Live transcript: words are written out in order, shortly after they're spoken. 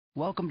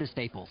Welcome to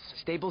Staples.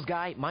 Staples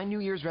guy, my New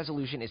Year's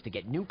resolution is to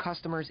get new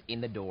customers in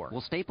the door.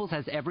 Well, Staples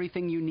has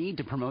everything you need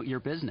to promote your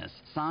business.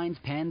 Signs,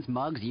 pens,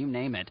 mugs, you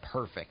name it.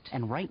 Perfect.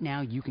 And right now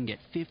you can get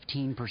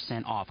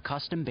 15% off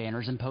custom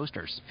banners and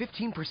posters.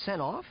 15%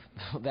 off?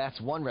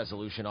 That's one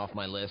resolution off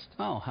my list.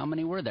 Oh, how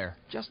many were there?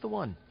 Just the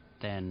one.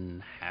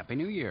 Then, Happy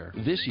New Year.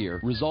 This year,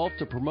 resolve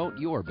to promote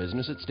your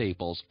business at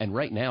Staples. And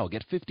right now,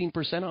 get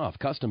 15% off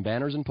custom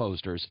banners and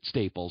posters.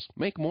 Staples.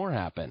 Make more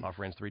happen.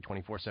 Offer ends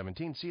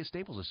 3/24/17. See a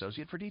Staples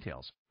associate for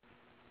details.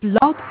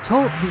 Blog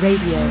Talk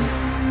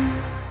Radio.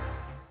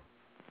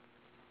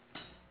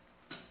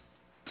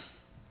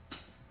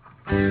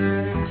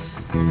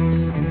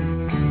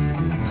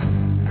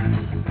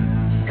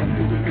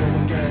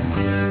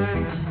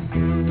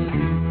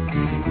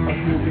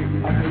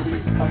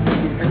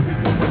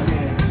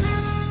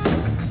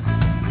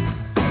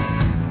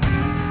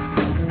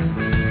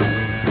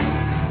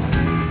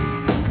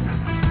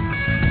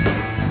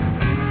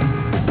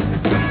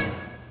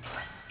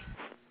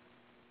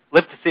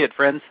 Live to see it,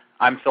 friends.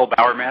 I'm Phil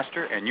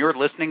Bowermaster, and you're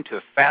listening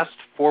to Fast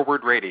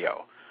Forward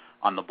Radio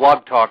on the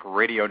Blog Talk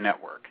Radio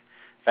Network.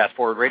 Fast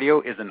Forward Radio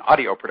is an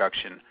audio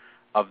production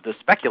of the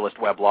Speculist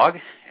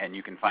weblog, and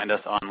you can find us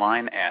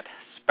online at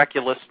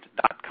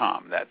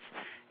speculist.com. That's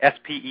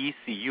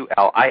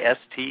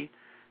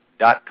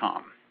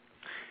SPECULIST.com.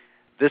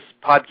 This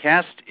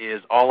podcast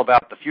is all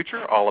about the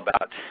future, all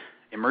about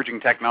emerging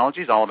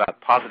technologies, all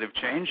about positive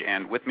change,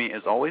 and with me,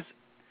 as always,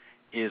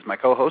 is my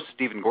co-host,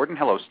 Stephen Gordon.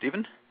 Hello,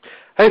 Stephen.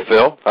 Hey,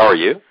 Phil. How are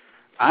you?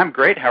 I'm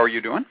great. How are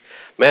you doing?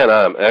 Man,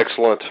 I'm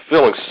excellent.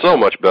 Feeling so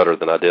much better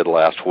than I did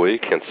last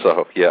week, and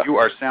so, yeah. You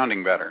are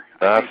sounding better.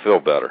 I feel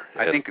better.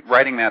 I think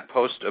writing that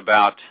post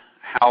about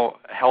how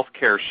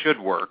healthcare should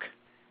work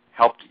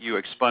helped you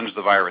expunge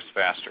the virus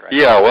faster.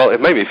 Yeah, well,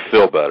 it made me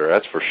feel better,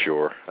 that's for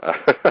sure.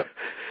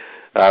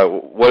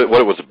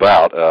 What it was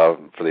about,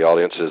 for the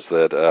audience, is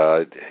that,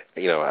 I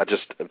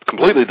just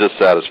completely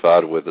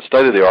dissatisfied with the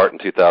state of the art in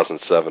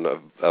 2007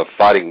 of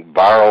fighting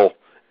viral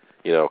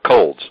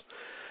colds.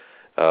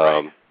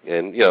 Right.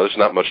 And, there's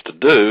not much to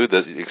do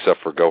except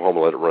for go home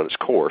and let it run its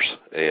course.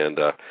 And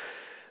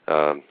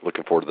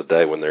looking forward to the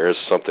day when there is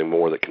something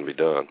more that can be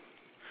done.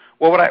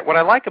 Well, what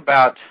I like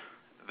about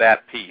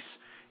that piece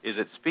is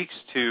it speaks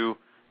to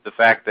the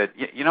fact that,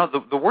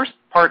 the worst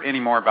part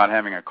anymore about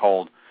having a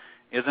cold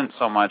isn't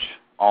so much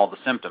all the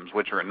symptoms,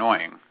 which are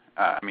annoying,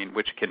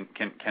 which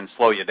can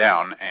slow you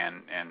down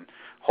and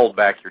hold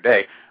back your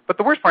day. But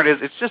the worst part is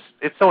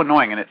it's so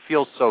annoying and it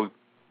feels so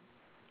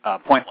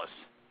pointless.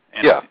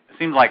 And yeah. It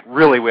seems like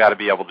really we ought to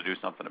be able to do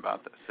something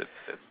about this.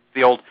 It's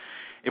the old,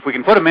 if we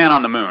can put a man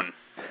on the moon.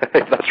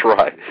 That's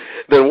right.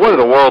 Then what in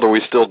the world are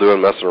we still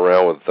doing messing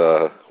around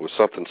with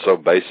something so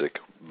basic?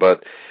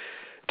 But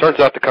it turns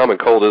out the common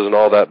cold isn't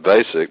all that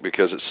basic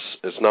because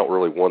it's not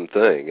really one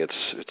thing. It's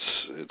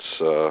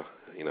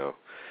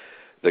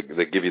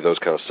that give you those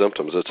kind of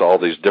symptoms. It's all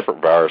these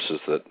different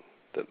viruses that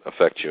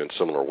affect you in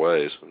similar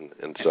ways,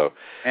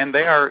 and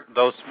they are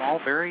those small,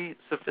 very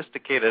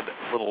sophisticated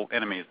little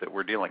enemies that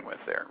we're dealing with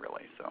there,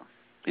 really. So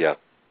yeah,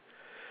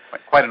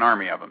 quite an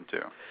army of them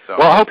too. So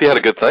well, I hope you had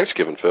a good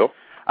Thanksgiving, Phil.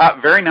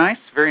 Very nice,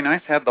 very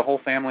nice. Had the whole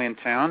family in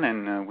town,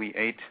 and we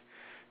ate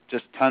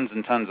just tons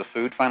and tons of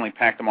food. Finally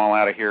packed them all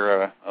out of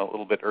here a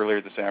little bit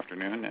earlier this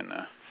afternoon, and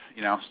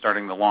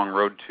starting the long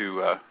road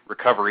to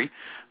recovery.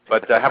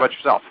 But how about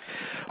yourself?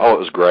 Oh, it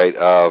was great.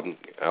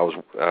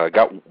 I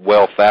got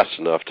well fast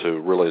enough to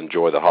really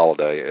enjoy the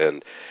holiday,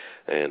 and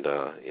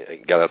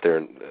got out there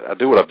and I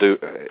do what I do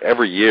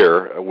every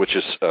year, which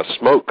is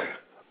smoke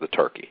the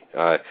turkey.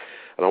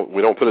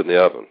 We don't put it in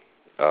the oven.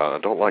 I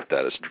don't like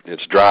that.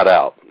 It's dried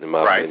out, in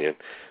my opinion,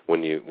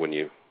 when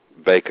you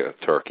bake a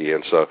turkey,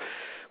 and so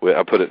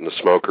I put it in the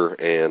smoker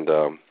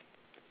and.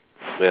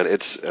 Man,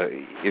 it's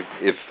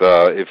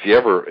if you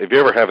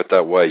ever have it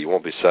that way, you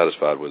won't be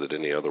satisfied with it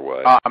any other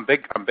way. I'm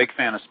a big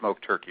fan of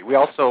smoked turkey. We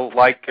also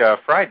like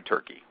fried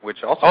turkey,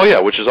 which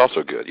also which is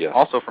also good. Yeah,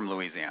 also from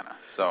Louisiana.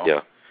 So yeah,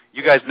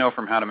 you guys know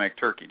from how to make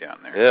turkey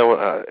down there. Yeah,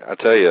 well, I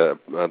tell you,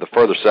 the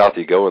further south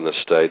you go in this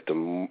state,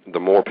 the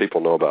more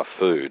people know about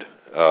food,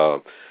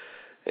 so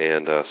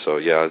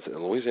yeah,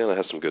 Louisiana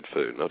has some good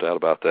food, no doubt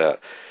about that.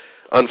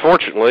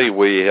 Unfortunately,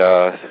 we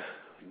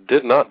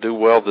did not do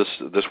well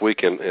this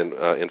week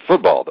in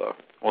football, though.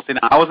 Well, see,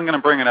 now, I wasn't going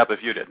to bring it up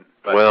if you didn't.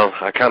 But. Well,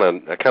 I kind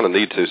of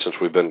need to since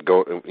we've been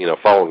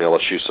following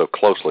LSU so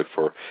closely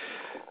for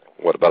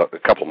about a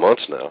couple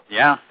months now.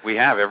 Yeah, we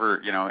have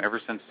ever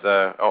since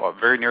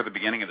very near the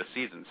beginning of the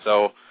season.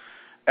 So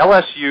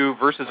LSU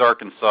versus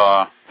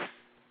Arkansas.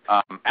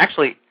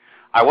 Actually,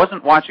 I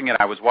wasn't watching it.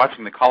 I was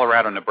watching the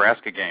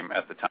Colorado-Nebraska game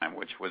at the time,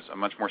 which was a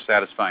much more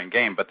satisfying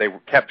game. But they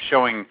kept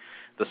showing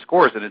the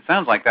scores, and it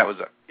sounds like that was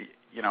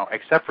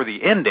except for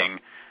the ending,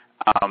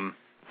 a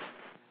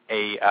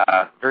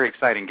very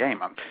exciting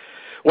game.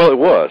 Well, it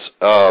was.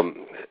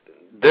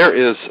 There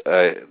is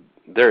an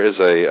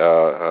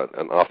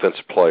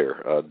offensive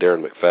player,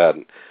 Darren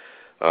McFadden,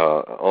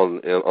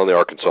 on the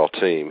Arkansas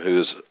team,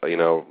 who's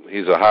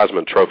he's a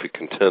Heisman Trophy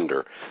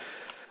contender,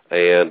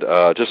 and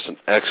just an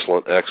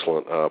excellent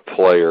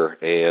player.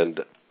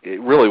 And it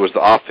really was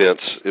the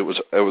offense. It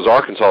was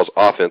Arkansas's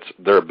offense,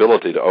 their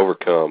ability to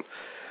overcome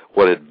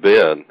what had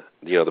been,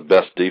 the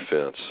best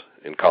defense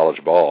in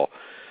college ball.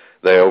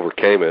 They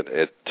overcame it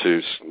and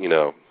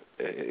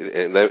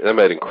they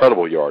made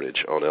incredible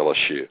yardage on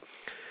LSU.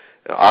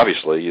 Now,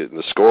 obviously,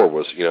 the score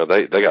was,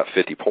 they got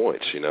 50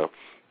 points.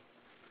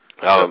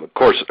 Of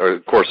course,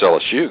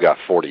 LSU got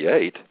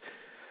 48.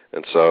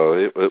 And so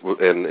it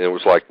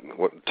was like,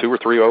 what, 2 or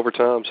 3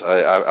 overtimes?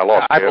 I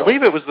lost count. I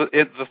believe it was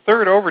the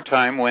third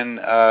overtime when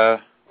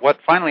what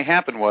finally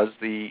happened was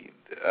the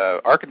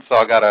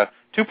Arkansas got a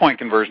 2-point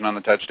conversion on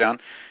the touchdown.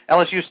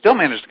 LSU still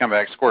managed to come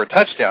back, score a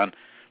touchdown,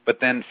 but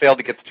then failed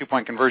to get the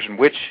 2-point conversion,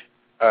 which,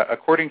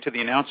 according to the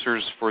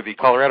announcers for the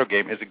Colorado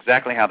game, is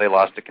exactly how they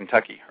lost to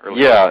Kentucky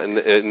earlier. Yeah,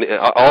 and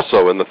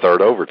also in the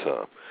third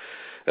overtime.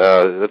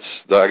 I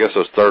guess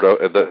those those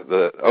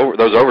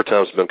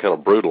overtimes have been kind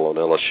of brutal on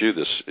LSU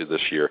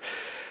this year.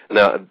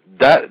 Now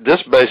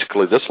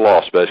this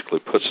loss basically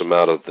puts them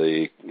out of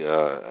the.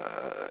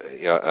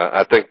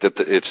 I think that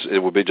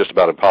it would be just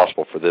about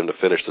impossible for them to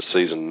finish the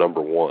season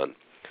number 1,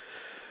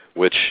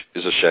 which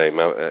is a shame.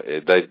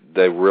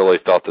 They really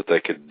thought that they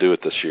could do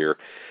it this year,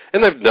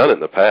 and they've done it in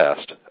the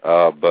past.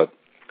 But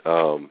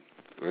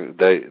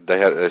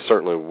they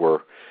certainly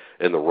were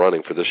in the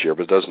running for this year,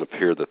 but it doesn't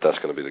appear that that's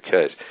going to be the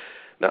case.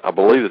 Now, I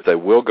believe that they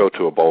will go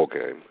to a bowl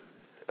game,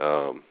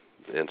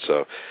 and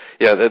so,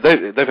 yeah,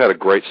 they've had a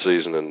great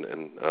season,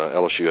 and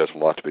LSU has a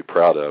lot to be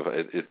proud of.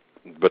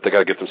 But they got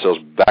to get themselves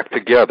back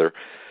together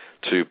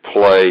to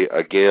play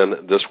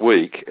again this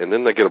week, and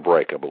then they get a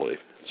break, I believe.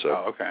 So.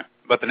 Oh, okay.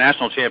 But the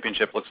national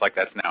championship looks like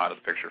that's now out of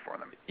the picture for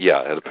them.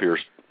 Yeah, it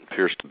appears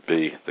to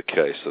be the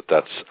case that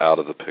that's out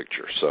of the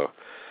picture. So.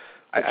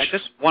 I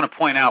just want to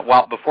point out,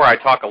 before I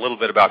talk a little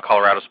bit about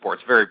Colorado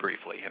sports very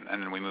briefly,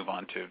 and then we move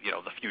on to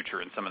the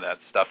future and some of that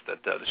stuff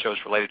that the show's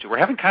related to. We're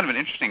having kind of an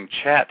interesting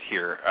chat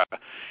here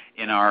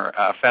in our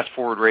Fast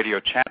Forward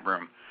Radio chat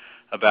room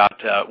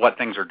about what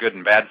things are good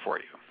and bad for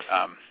you.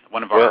 I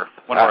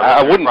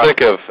wouldn't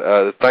think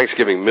of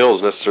Thanksgiving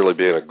meals necessarily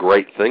being a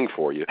great thing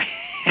for you.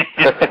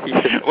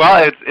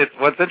 Well, it's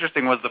what's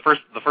interesting was the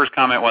first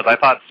comment was, I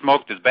thought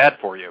smoked is bad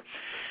for you.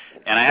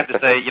 And I have to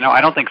say,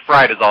 I don't think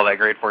fried is all that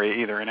great for you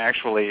either. And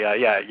actually,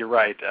 yeah, you're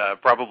right.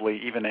 Probably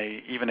even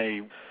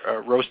a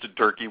roasted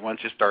turkey,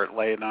 once you start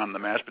laying on the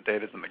mashed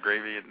potatoes and the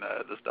gravy and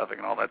the stuffing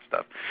and all that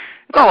stuff,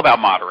 it's all about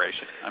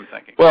moderation, I'm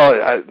thinking.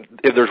 Well,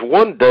 if there's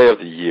one day of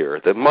the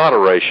year that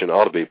moderation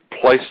ought to be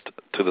placed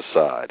to the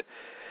side,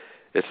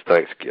 it's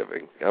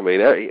Thanksgiving. I mean,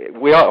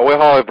 we all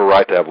have a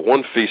right to have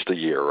one feast a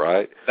year,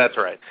 right? That's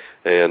right.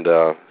 And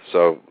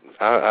so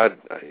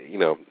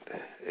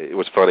it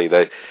was funny.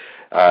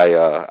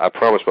 I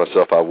promised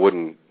myself I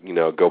wouldn't,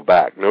 go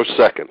back, no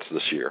seconds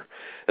this year.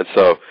 And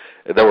so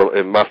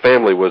and my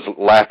family was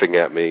laughing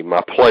at me.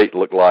 My plate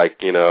looked like,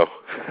 it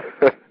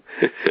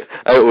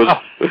was.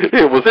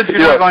 Since you're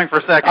not going for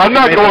seconds. I'm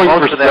not going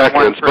for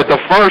seconds, but the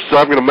first,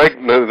 I'm going to make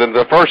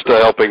the first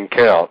helping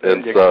count.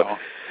 And so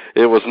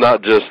it was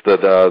not just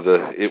that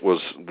it was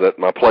that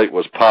my plate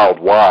was piled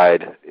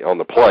wide on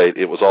the plate.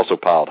 It was also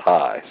piled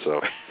high.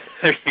 So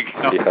there you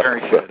go. Yeah, very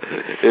good.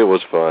 It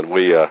was fun.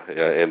 We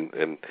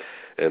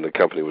and the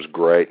company was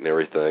great and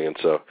everything. And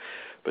so,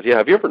 but yeah,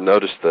 have you ever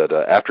noticed that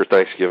after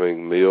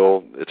Thanksgiving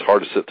meal, it's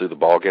hard to sit through the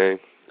ball game?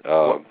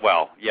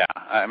 Well, yeah.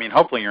 I mean,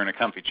 hopefully you're in a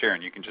comfy chair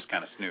and you can just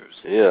kind of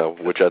snooze. Yeah,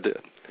 which I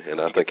did,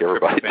 and I think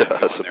everybody does.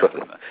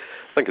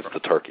 I think it's the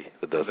turkey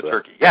that does that.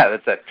 Turkey, yeah,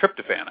 that's that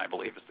tryptophan, I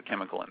believe, is the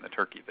chemical in the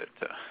turkey that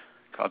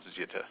causes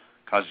you to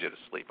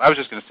sleep. I was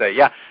just going to say,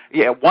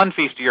 yeah, one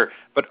feast a year,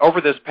 but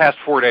over this past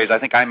 4 days, I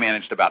think I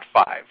managed about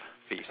 5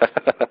 feasts.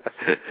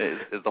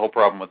 is the whole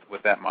problem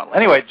with that model.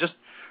 Anyway, just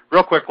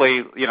real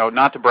quickly,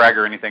 not to brag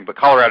or anything, but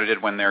Colorado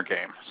did win their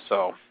game.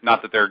 So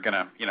not that they're going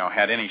to,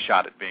 had any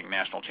shot at being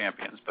national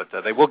champions, but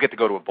they will get to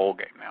go to a bowl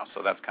game now,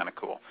 so that's kind of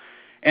cool.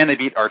 And they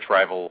beat arch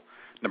rival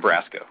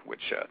Nebraska,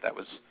 which that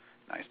was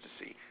nice to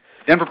see.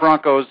 Denver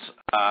Broncos,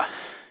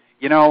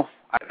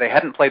 they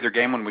hadn't played their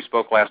game when we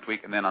spoke last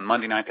week, and then on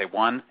Monday night they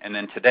won, and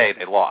then today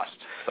they lost.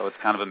 So it's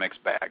kind of a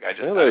mixed bag.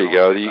 Well, there you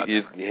go.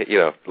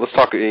 Let's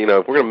talk.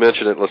 If we're going to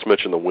mention it, let's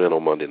mention the win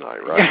on Monday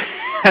night, right?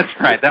 That's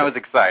right. That was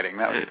exciting.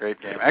 That was a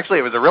great game. Actually,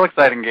 it was a real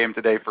exciting game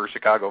today for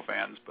Chicago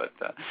fans, but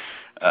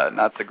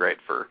not so great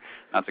for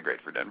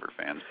Denver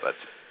fans. But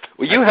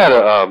well, you had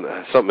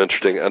something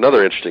interesting.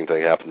 Another interesting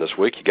thing happened this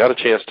week. You got a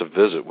chance to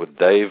visit with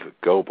Dave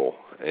Gobel,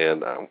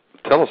 and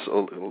tell us.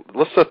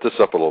 Let's set this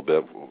up a little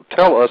bit.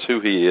 Tell us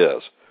who he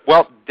is.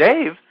 Well,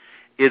 Dave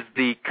is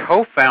the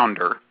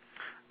co-founder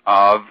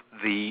of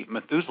the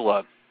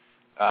Methuselah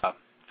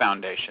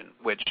Foundation,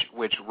 which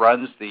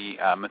runs the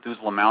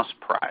Methuselah Mouse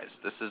Prize.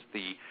 This is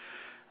the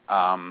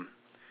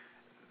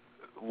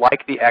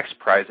like the X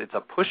Prize. It's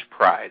a push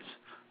prize,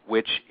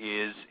 which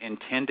is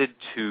intended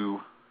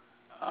to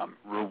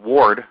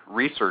reward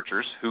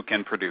researchers who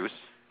can produce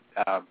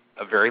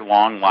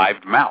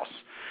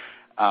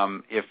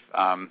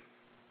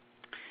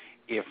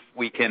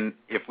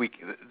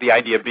the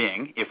idea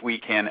being, if we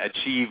can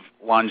achieve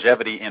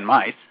longevity in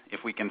mice,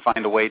 if we can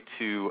find a way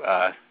to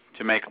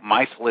make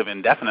mice live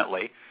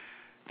indefinitely,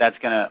 that's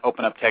going to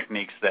open up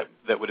techniques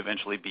that would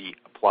eventually be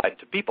applied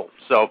to people.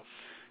 So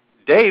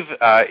Dave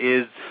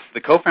is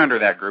the co-founder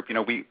of that group. You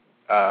know, we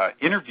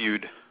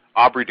interviewed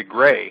Aubrey de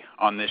Grey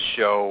on this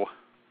show,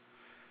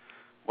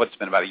 what's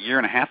been about a year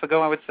and a half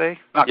ago, I would say?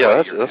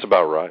 That's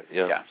about right.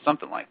 Yeah,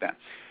 something like that.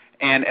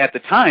 And at the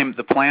time,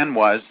 the plan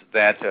was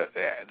that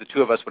the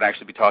two of us would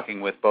actually be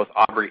talking with both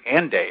Aubrey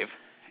and Dave.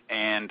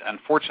 And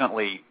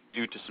unfortunately,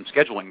 due to some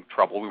scheduling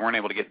trouble, we weren't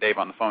able to get Dave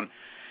on the phone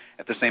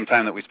at the same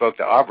time that we spoke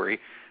to Aubrey.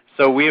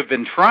 So we have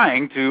been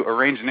trying to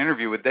arrange an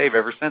interview with Dave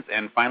ever since,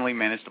 and finally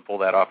managed to pull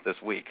that off this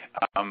week.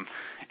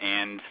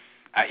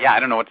 I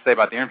don't know what to say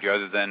about the interview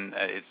other than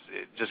it's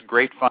just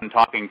great fun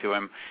talking to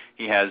him.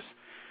 He has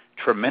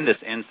tremendous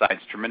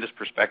insights, tremendous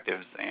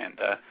perspectives, and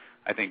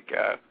I think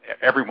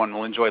everyone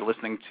will enjoy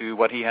listening to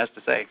what he has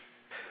to say.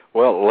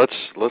 Well, let's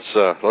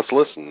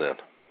listen then.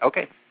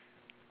 Okay.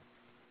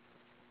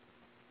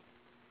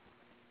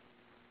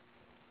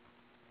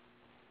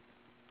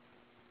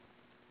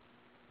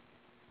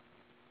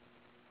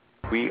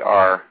 We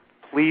are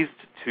pleased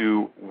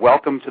to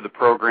welcome to the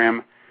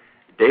program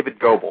David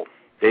Gobel.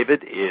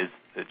 David is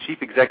the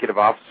Chief Executive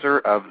Officer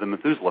of the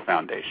Methuselah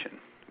Foundation,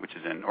 which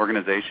is an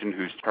organization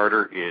whose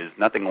charter is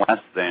nothing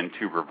less than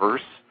to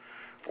reverse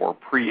or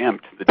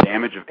preempt the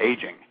damage of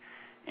aging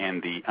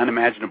and the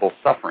unimaginable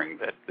suffering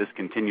that this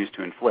continues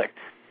to inflict.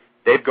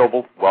 Dave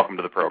Gobel, welcome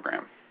to the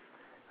program.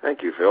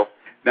 Thank you, Phil.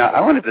 Now, I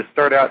wanted to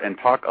start out and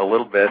talk a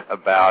little bit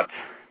about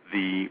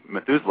the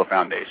Methuselah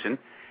Foundation,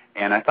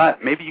 and I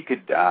thought maybe you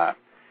could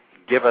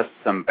give us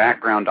some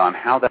background on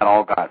how that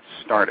all got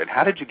started.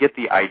 How did you get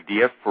the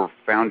idea for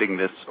founding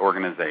this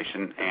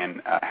organization,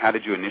 and how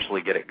did you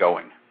initially get it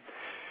going?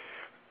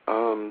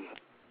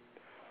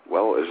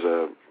 Well, as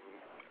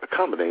a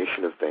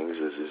combination of things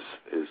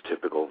is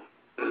typical.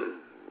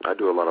 I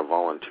do a lot of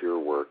volunteer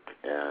work,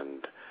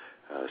 and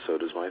so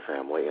does my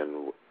family.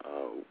 And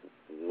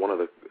one of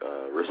the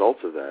results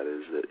of that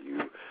is that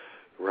you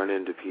run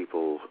into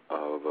people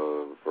of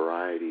a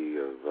variety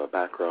of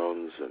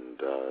backgrounds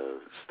and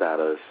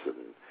status and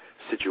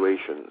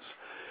situations.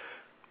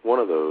 One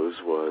of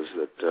those was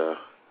that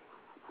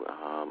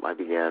I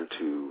began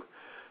to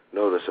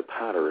notice a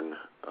pattern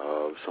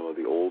of some of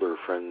the older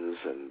friends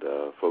and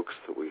folks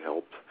that we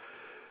helped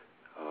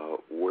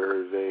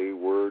where they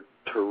were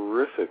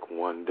terrific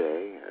one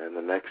day, and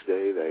the next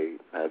day they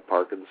had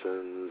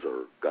Parkinson's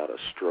or got a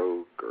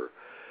stroke or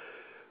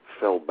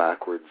fell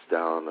backwards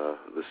down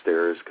the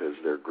stairs because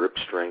their grip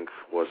strength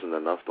wasn't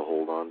enough to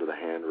hold on to the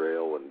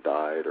handrail and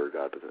died or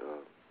got,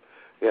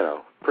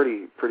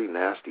 pretty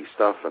nasty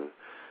stuff.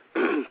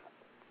 And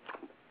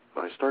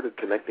I started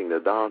connecting the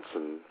dots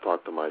and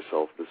thought to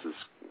myself, this is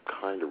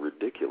kind of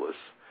ridiculous.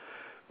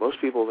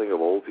 Most people think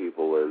of old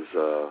people as,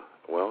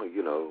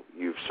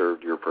 you've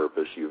served your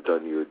purpose, you've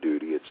done your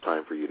duty, it's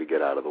time for you to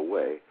get out of the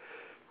way,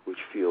 which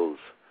feels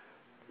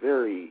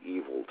very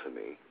evil to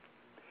me.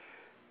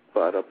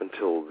 But up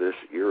until this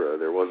era,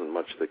 there wasn't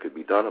much that could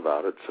be done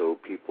about it, so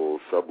people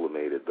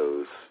sublimated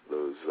those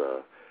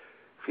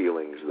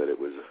feelings that it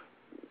was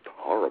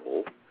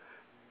horrible,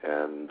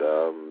 and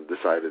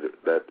decided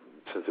that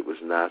since it was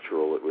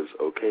natural, it was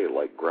okay,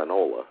 like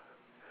granola.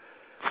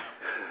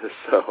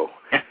 So,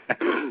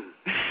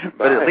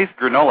 but at least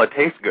granola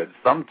tastes good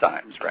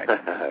sometimes, right?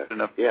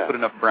 Put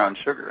enough brown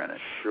sugar in it.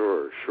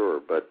 Sure.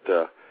 But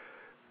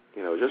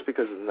just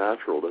because it's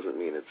natural doesn't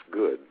mean it's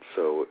good.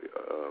 So,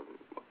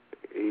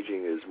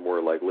 aging is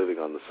more like living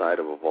on the side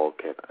of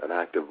an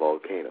active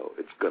volcano.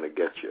 It's going to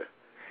get you.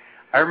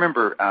 I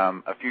remember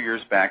a few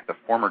years back, the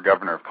former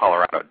governor of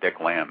Colorado, Dick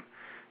Lamb,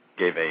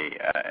 gave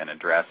an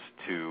address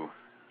to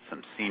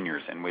some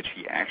seniors in which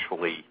he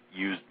actually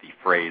used the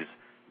phrase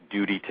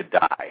 "duty to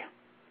die."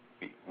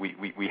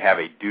 We have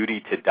a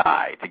duty to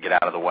die, to get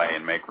out of the way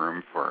and make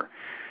room for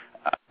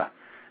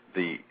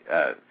the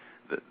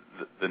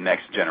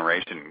next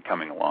generation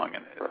coming along,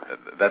 and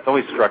that's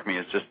always struck me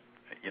as just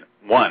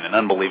one, an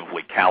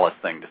unbelievably callous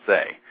thing to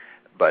say,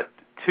 but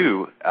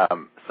two,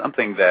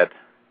 something that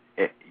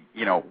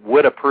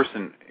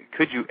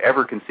could you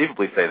ever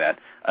conceivably say that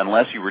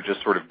unless you were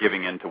just sort of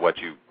giving in to what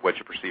you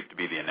perceive to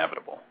be the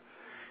inevitable?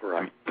 Right.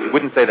 I mean, you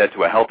wouldn't say that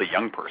to a healthy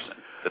young person,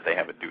 that they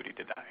have a duty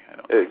to die. I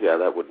don't. Yeah,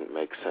 that wouldn't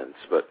make sense.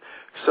 But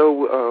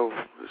so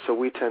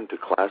we tend to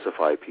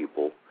classify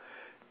people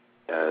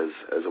as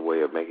a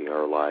way of making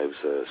our lives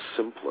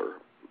simpler.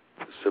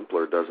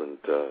 Simpler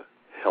doesn't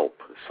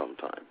help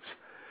sometimes.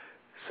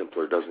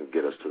 Simpler doesn't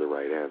get us to the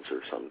right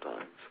answer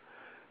sometimes.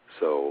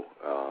 So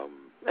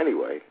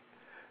anyway,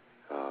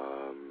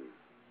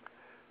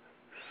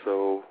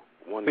 so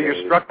one day. So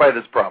you're struck by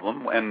this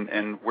problem,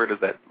 and where does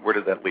that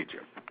lead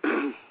you?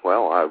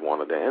 Well, I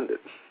wanted to end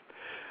it,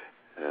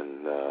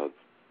 and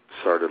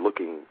started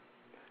looking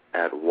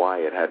at why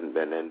it hadn't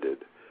been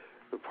ended.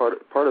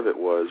 Part of it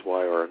was,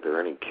 why aren't there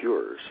any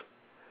cures?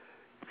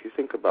 If you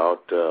think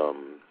about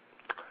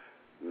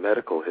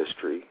medical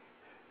history,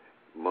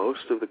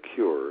 most of the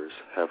cures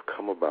have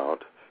come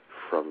about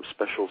from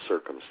special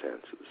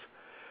circumstances.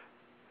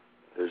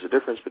 There's a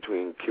difference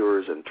between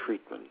cures and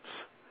treatments.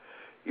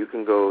 You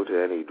can go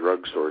to any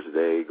drugstore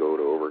today, go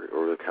to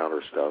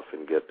over-the-counter stuff,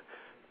 and get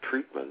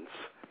treatments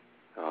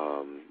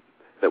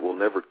that will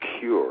never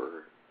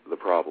cure the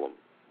problem.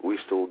 We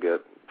still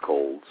get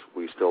colds.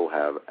 We still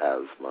have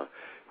asthma.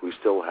 We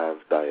still have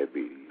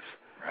diabetes.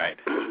 Right.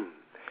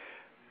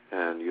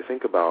 And you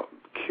think about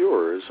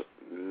cures,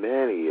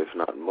 many, if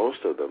not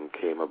most of them,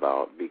 came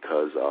about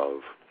because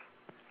of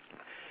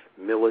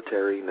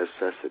military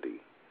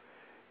necessity.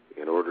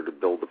 In order to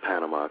build the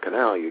Panama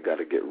Canal, you got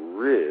to get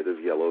rid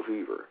of yellow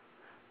fever.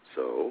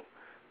 So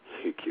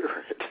you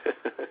cure it.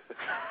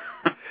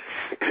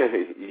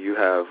 You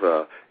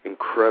have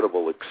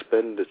incredible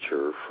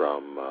expenditure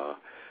from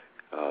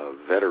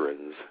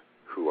veterans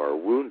who are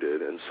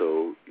wounded, and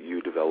so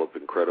you develop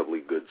incredibly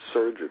good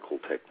surgical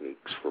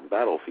techniques for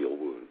battlefield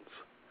wounds,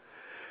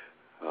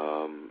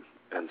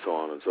 and so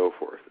on and so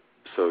forth.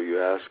 So you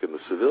ask in the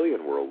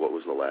civilian world, what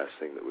was the last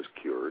thing that was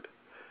cured?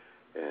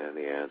 And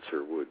the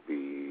answer would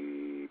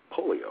be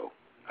polio.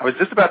 I was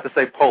just about to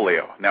say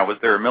polio. Now, was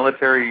there a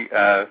military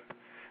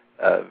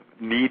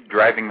need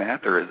driving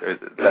that, or is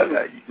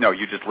that, no,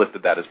 you just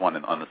listed that as one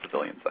on the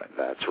civilian side.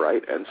 That's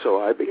right. And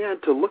so I began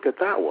to look at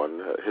that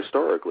one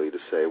historically to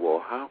say,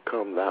 well, how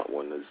come that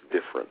one is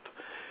different?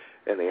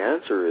 And the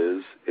answer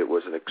is it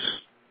was an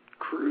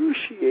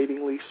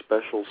excruciatingly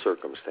special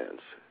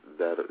circumstance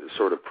that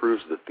sort of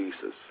proves the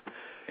thesis.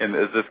 And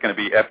is this going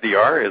to be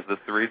FDR? Is this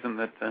the reason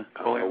that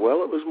polio?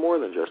 Well, it was more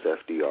than just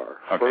FDR.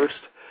 Okay. First,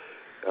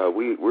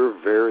 we're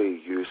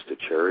very used to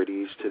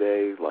charities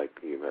today,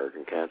 like the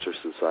American Cancer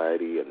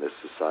Society and this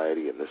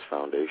society and this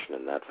foundation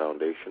and that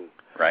foundation.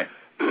 Right.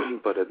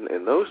 But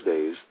in those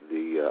days,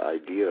 the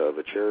idea of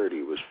a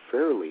charity was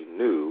fairly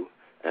new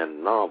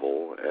and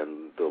novel,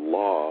 and the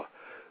law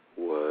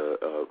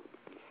was,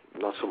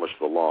 not so much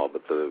the law,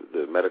 but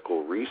the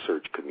medical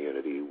research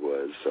community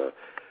was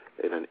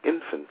in an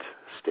infant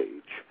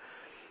stage.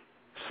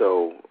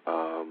 So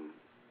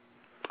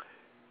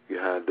you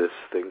had this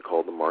thing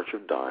called the March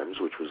of Dimes,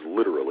 which was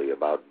literally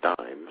about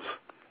dimes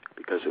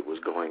because it was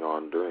going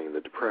on during the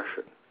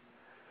Depression.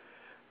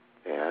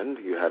 And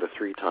you had a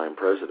 3-time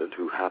president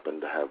who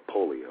happened to have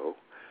polio,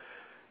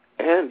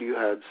 and you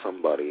had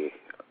somebody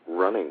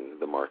running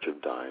the March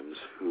of Dimes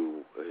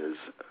who is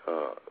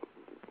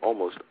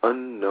almost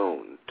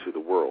unknown to the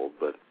world,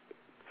 but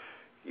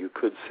you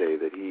could say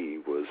that he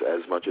was,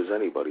 as much as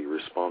anybody,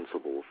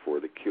 responsible for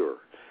the cure.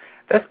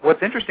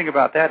 What's interesting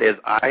about that is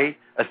I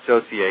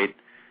associate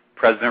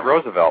President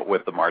Roosevelt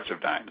with the March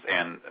of Dimes,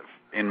 and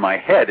in my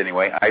head,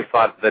 anyway, I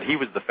thought that he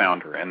was the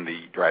founder and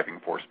the driving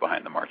force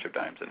behind the March of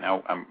Dimes, and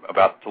now I'm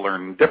about to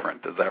learn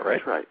different. Is that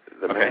right? That's right.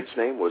 The man's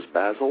name was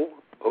Basil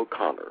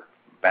O'Connor.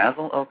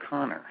 Basil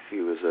O'Connor. He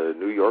was a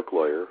New York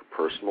lawyer,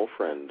 personal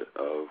friend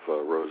of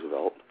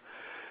Roosevelt,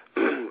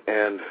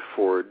 and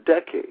for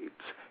decades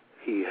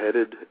he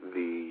headed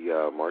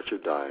the March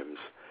of Dimes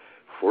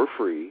for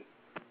free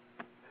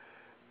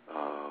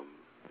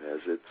as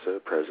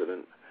its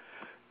president,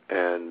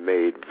 and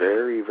made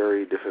very,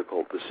 very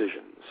difficult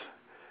decisions,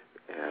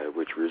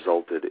 which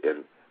resulted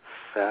in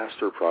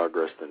faster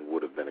progress than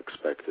would have been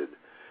expected,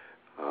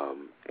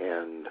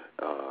 and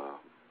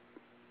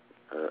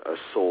a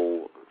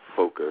sole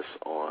focus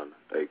on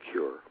a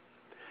cure.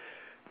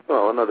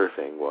 Well, another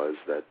thing was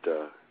that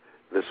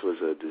this was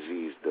a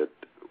disease that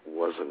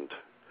wasn't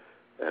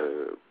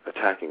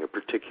attacking a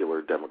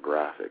particular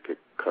demographic. It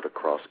cut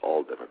across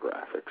all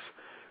demographics.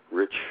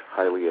 Rich,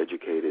 highly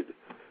educated,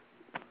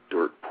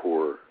 dirt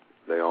poor,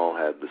 they all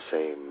had the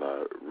same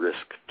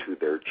risk to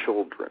their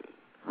children.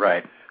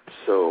 Right.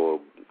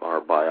 So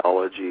our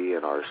biology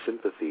and our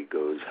sympathy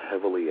goes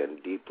heavily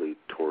and deeply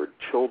toward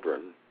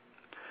children.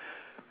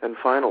 And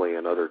finally,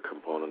 another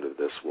component of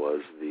this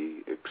was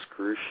the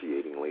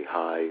excruciatingly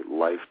high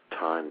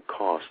lifetime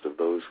cost of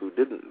those who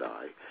didn't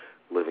die,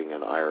 living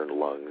in iron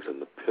lungs,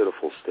 and the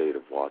pitiful state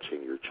of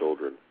watching your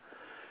children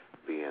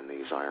be in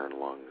these iron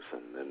lungs,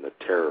 and the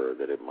terror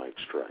that it might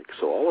strike.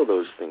 So all of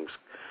those things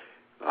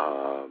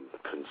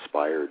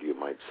conspired, you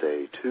might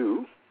say,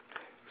 to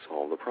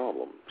solve the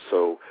problem.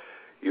 So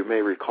you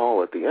may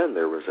recall at the end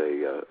there was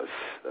a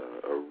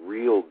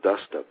real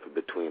dust-up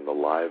between the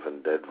live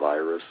and dead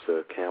virus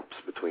camps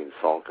between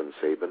Salk and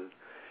Sabin.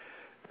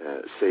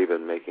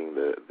 Sabin making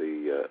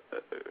the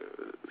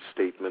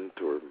statement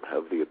or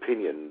have the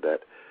opinion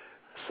that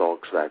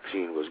Salk's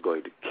vaccine was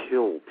going to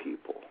kill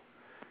people.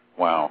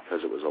 Wow.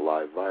 Because it was a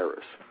live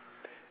virus.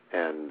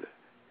 And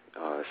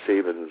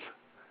Sabin's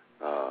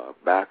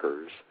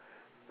backers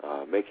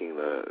making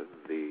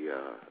the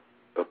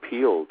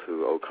appeal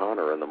to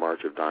O'Connor and the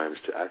March of Dimes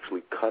to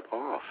actually cut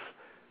off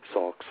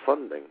Salk's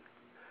funding,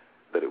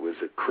 that it was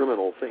a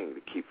criminal thing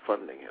to keep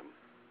funding him.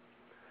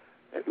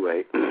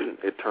 Anyway,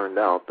 it turned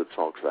out that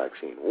Salk's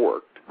vaccine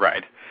worked.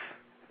 Right.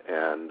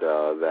 And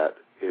that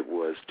it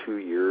was 2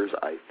 years,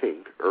 I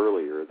think,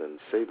 earlier than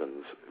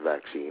Sabin's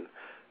vaccine,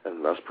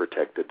 and thus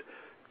protected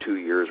 2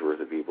 years'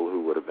 worth of people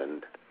who would have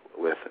been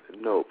with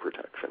no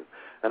protection.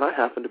 And I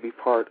happened to be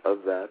part of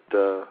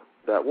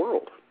that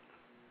world.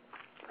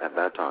 At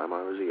that time,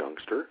 I was a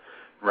youngster.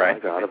 Right. I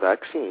got a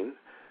vaccine,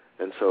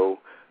 and so...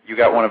 You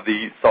got one of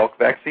the Salk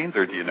vaccines,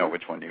 or do you know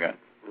which one you got?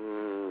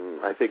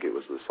 I think it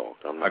was the Salk.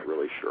 I'm not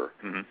really sure.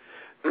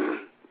 Mm-hmm.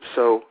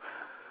 So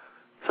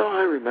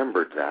I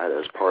remembered that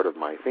as part of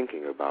my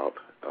thinking about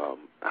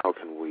how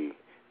can we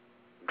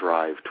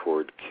drive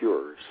toward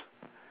cures.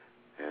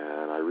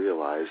 And I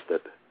realized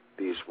that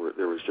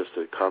there was just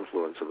a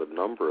confluence of a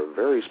number of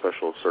very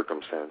special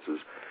circumstances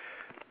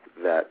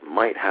that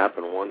might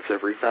happen once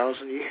every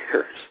 1,000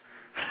 years.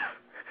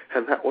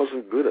 And that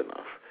wasn't good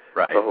enough.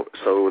 Right.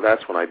 So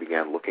that's when I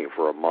began looking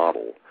for a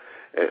model.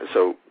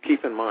 So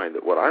keep in mind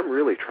that what I'm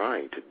really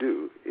trying to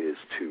do is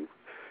to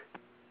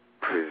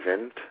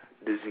prevent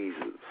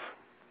diseases.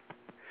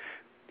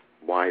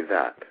 Why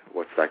that?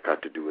 What's that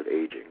got to do with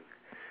aging?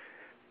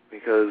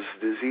 Because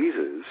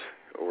diseases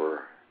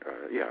are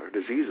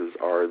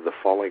the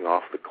falling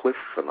off the cliff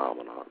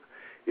phenomenon.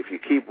 If you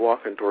keep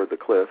walking toward the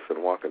cliff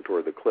and walking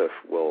toward the cliff,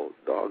 well,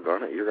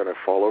 doggone it, you're going to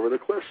fall over the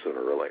cliff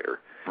sooner or later.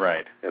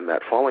 Right. And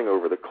that falling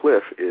over the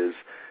cliff is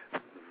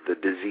the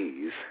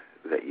disease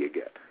that you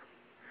get.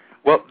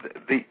 Well,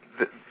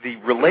 the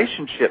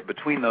relationship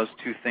between those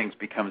two things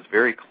becomes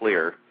very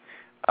clear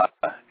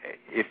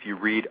if you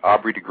read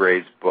Aubrey de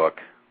Grey's book,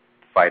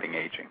 Fighting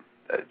Aging.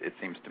 It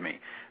seems to me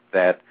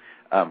that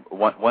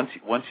once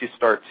you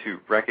start to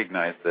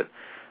recognize that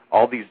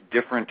all these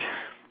different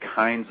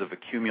kinds of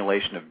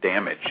accumulation of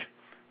damage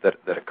that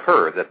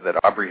occur, that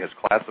Aubrey has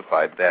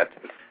classified,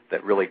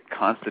 that really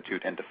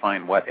constitute and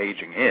define what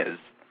aging is,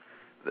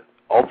 that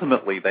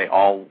ultimately they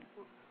all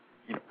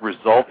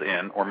result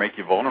in or make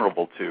you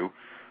vulnerable to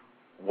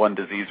one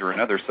disease or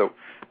another. So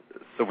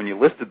when you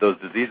listed those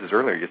diseases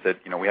earlier, you said,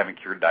 we haven't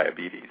cured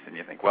diabetes, and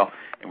you think, well,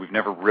 and we've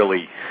never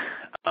really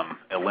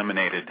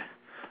eliminated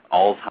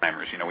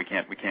Alzheimer's. We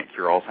can't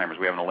cure Alzheimer's.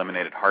 We haven't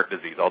eliminated heart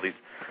disease. All these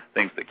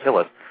things that kill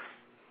us.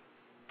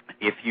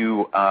 If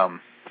you,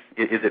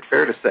 is it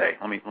fair to say?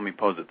 Let me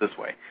pose it this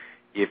way: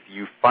 if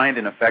you find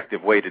an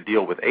effective way to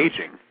deal with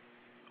aging,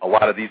 a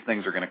lot of these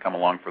things are going to come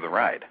along for the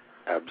ride.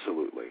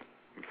 Absolutely.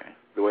 Okay.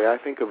 The way I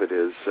think of it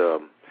is,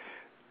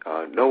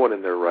 no one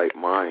in their right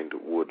mind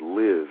would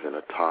live in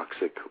a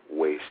toxic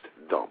waste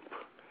dump.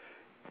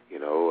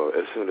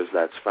 As soon as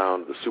that's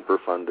found, the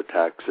Superfund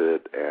attacks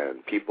it,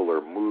 and people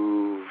are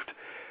moved,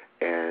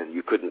 and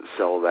you couldn't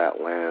sell that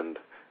land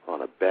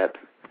on a bet,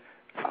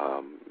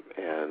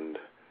 and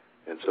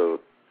so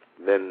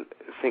then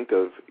think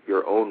of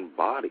your own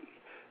body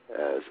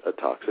as a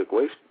toxic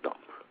waste dump.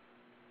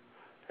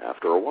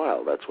 After a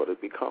while, that's what it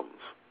becomes.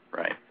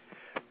 Right.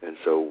 And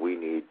so we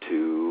need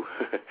to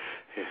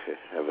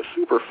have a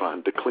super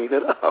fund to clean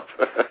it up.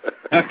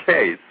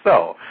 Okay,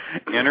 so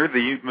enter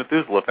the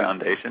Methuselah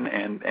Foundation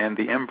and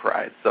the M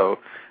Prize. So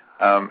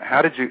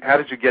how did you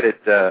get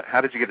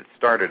it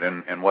started,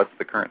 and what's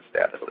the current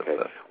status of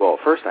this? Well,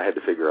 first I had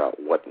to figure out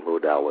what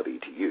modality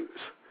to use.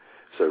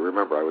 So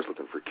remember, I was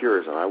looking for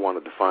cures, and I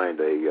wanted to find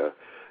the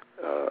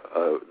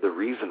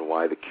reason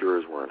why the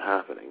cures weren't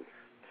happening.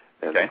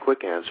 And the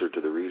quick answer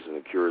to the reason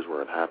the cures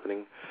weren't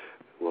happening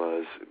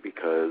was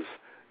because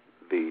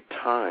the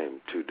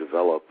time to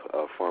develop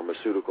a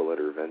pharmaceutical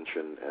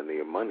intervention and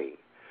the money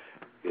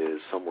is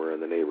somewhere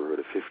in the neighborhood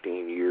of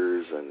 15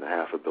 years and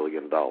 $500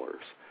 million.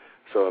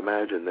 So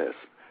imagine this.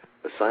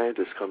 A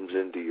scientist comes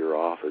into your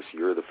office,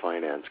 you're the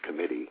finance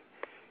committee,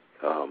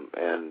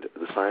 and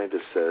the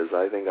scientist says,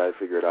 I think I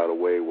figured out a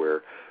way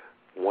where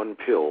one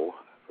pill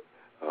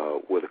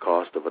with a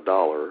cost of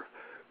 $1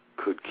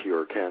 could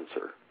cure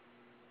cancer.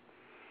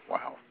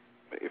 Wow.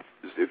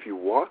 If you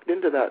walked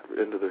into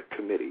the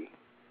committee,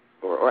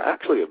 or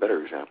actually a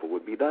better example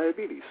would be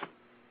diabetes.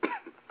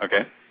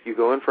 Okay. You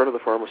go in front of the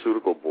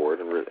pharmaceutical board,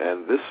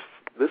 and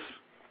this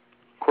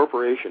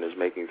corporation is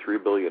making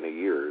 $3 billion a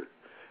year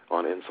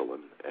on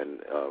insulin and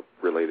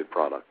related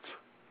products.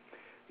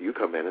 You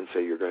come in and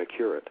say you're going to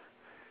cure it.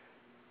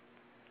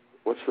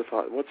 What's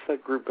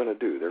that group going to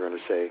do? They're going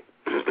to say,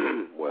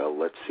 well,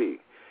 let's see.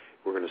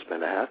 We're going to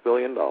spend $500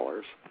 million.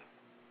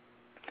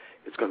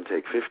 It's going to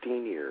take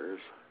 15 years.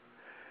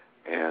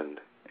 And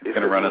it's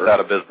going to run us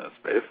out of business.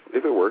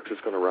 If it works,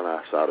 it's going to run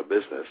us out of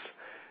business.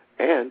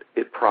 And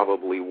it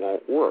probably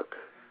won't work.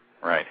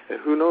 Right. And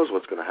who knows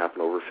what's going to happen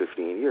over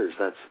 15 years.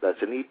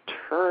 That's an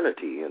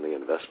eternity in the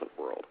investment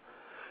world.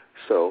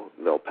 So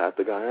they'll pat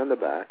the guy on the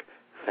back,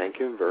 thank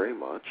him very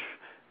much,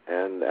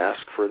 and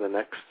ask for the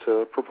next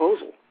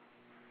proposal.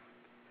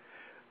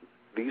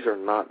 These are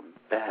not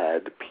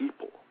bad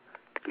people.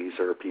 These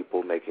are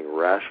people making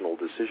rational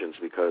decisions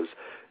because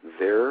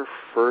their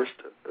first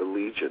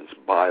allegiance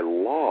by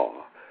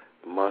law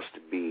must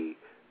be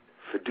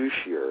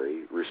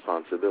fiduciary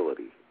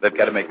responsibility. They've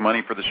got to make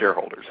money for the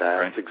shareholders.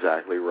 That's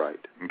exactly right.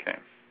 Okay.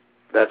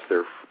 That's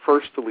their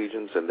first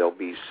allegiance, and they'll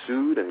be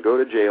sued and go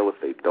to jail if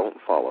they don't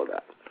follow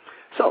that.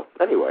 So,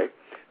 anyway,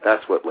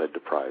 that's what led to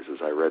prizes.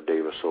 I read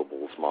David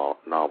Gobel's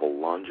novel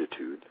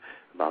Longitude,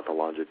 about the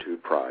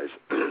Longitude Prize,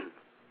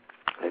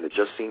 and it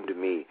just seemed to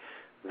me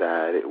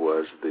that it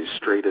was the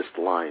straightest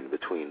line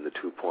between the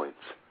 2 points.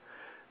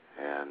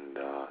 And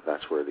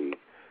that's where the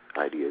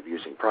idea of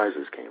using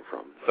prizes came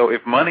from. So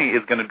if money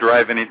is going to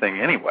drive everything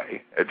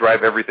anyway,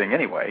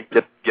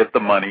 get the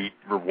money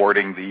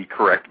rewarding the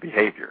correct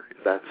behavior.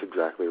 That's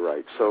exactly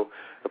right. So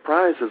a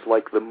prize is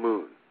like the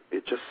moon.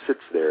 It just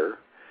sits there,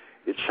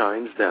 it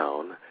shines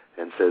down,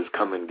 and says,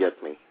 come and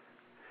get me.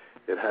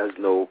 It has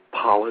no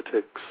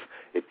politics.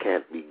 It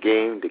can't be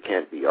gamed. It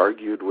can't be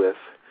argued with.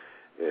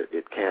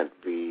 It can't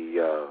be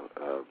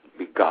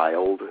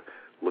beguiled.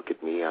 Look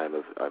at me, I'm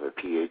a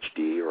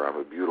PhD, or I'm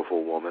a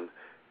beautiful woman.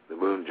 The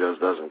moon just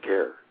doesn't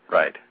care.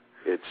 Right.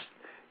 It's,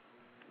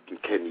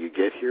 can you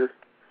get here?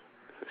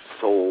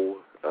 Sole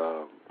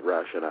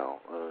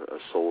rationale, a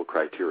sole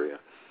criteria.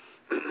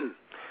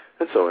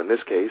 And so in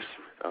this case,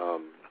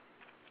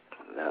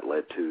 that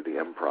led to the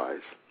M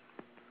Prize,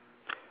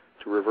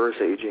 to reverse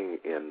aging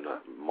in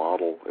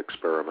model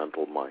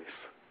experimental mice.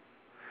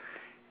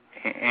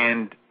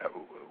 And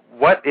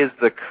what is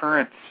the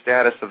current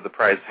status of the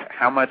prize?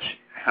 How much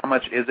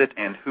is it,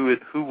 and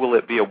who will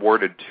it be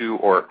awarded to,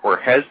 or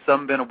has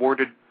some been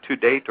awarded to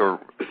date, or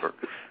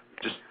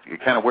just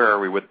kind of where are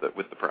we with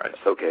the prize?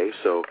 Okay,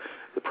 so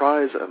the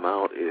prize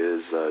amount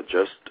is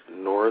just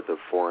north of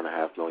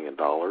 $4.5 million.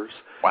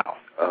 Wow,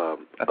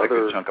 that's a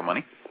good chunk of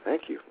money.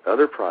 Thank you.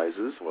 Other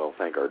prizes, well,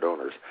 thank our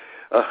donors.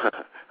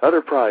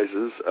 Other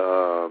prizes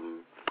are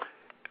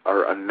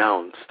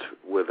announced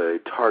with a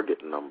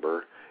target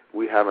number.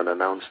 We haven't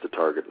announced a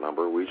target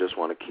number. We just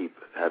want to keep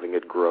having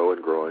it grow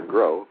and grow and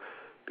grow,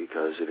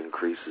 because it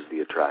increases the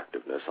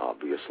attractiveness,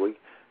 obviously,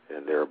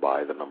 and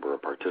thereby the number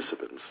of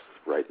participants.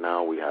 Right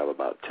now we have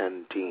about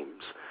 10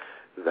 teams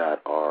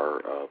that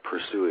are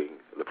pursuing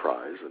the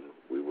prize, and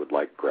we would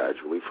like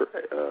gradually for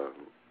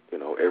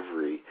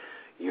every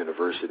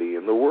university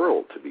in the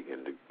world to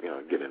begin to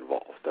get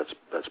involved.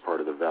 That's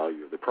part of the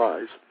value of the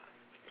prize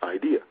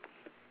idea,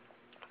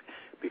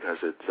 because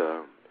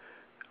it's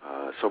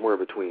somewhere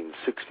between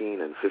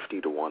 16 and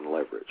 50 to 1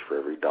 leverage for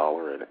every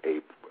dollar, and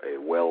a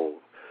well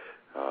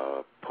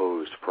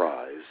posed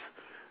prize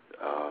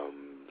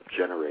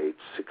generates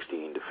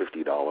 $16 to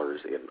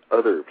 $50 in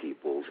other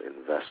people's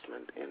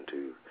investment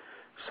into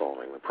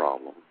solving the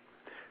problem.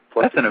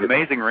 Plus, that's an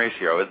amazing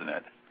ratio, isn't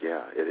it?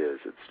 Yeah, it is.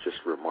 It's just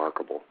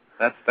remarkable.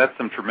 That's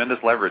some tremendous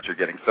leverage you're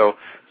getting. So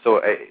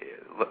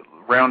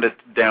round it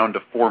down to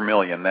 $4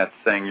 million. That's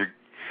saying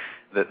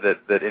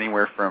that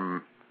anywhere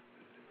from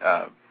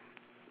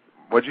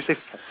what'd you say?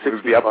 It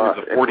would be upwards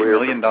of $40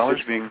 million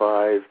being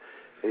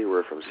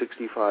anywhere from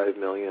 $65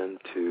 million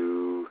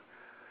to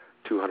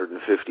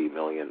 $250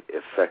 million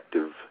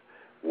effective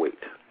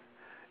weight,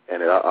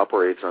 and it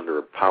operates under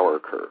a power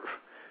curve.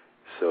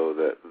 So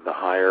that the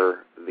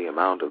higher the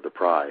amount of the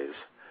prize,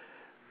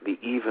 the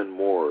even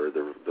more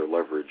the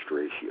leveraged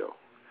ratio,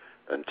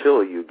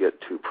 until you get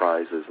to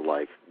prizes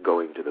like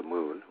going to the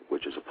moon,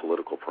 which is a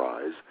political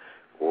prize,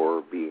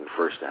 or being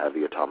first to have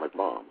the atomic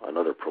bomb,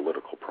 another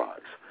political prize.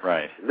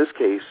 Right. In this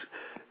case,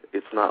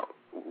 it's not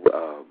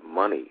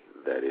money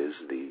that is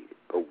the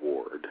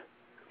award,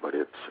 but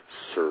it's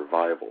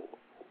survival.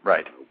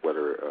 Right.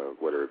 Whether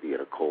it be in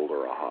a cold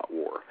or a hot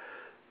war.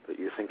 But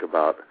you think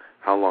about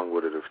how long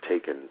would it have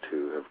taken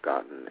to have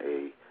gotten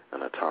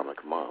an atomic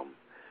bomb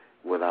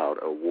without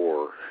a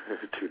war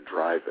to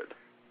drive it.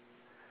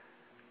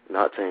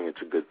 Not saying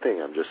it's a good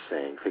thing. I'm just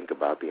saying think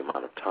about the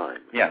amount of time.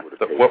 Yeah.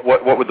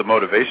 What would the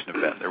motivation have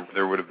been?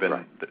 There would have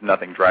been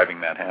nothing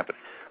driving that happen.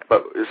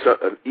 But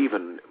an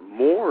even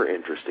more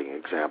interesting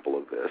example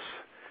of this,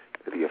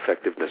 the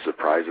effectiveness of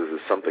prizes, is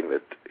something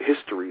that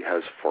history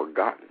has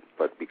forgotten.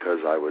 But because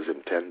I was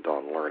intent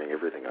on learning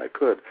everything I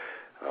could,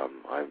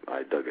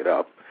 I dug it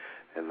up.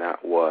 And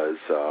that was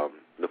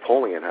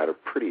Napoleon had a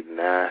pretty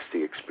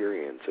nasty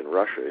experience in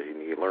Russia,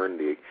 and he learned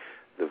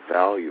the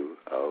value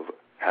of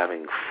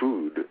having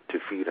food to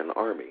feed an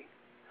army.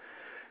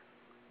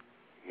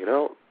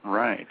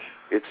 Right.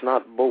 It's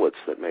not bullets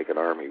that make an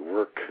army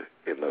work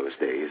in those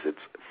days, it's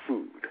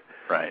food.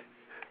 Right.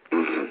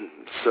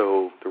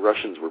 So the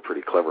Russians were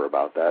pretty clever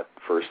about that.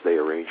 First, they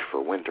arranged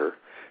for winter,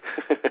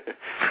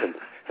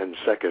 and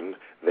second,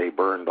 they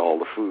burned all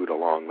the food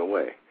along the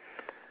way.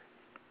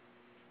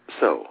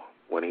 So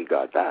when he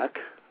got back,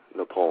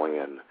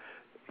 Napoleon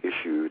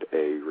issued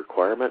a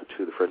requirement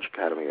to the French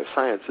Academy of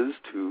Sciences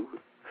to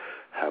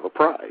have a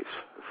prize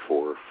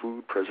for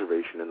food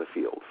preservation in the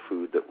field,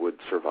 food that would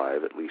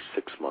survive at least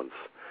 6 months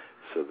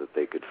so that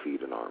they could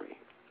feed an army.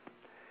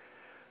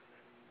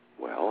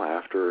 Well,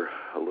 after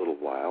a little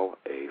while,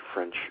 a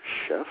French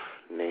chef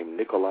named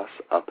Nicolas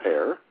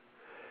Appert,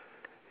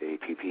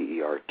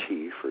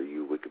 A-P-P-E-R-T for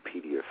you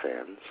Wikipedia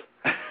fans,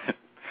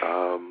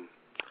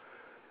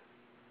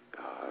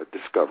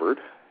 discovered,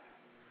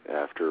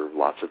 after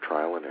lots of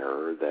trial and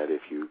error, that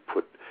if you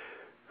put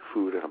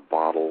food in a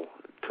bottle,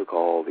 took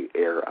all the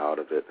air out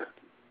of it,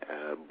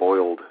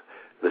 boiled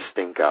the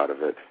stink out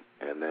of it,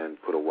 and then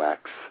put a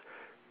wax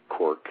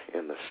cork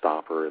in the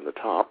stopper in the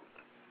top,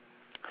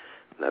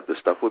 that the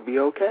stuff would be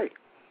okay.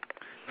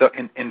 So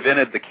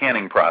invented the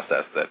canning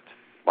process that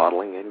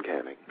bottling and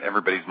canning.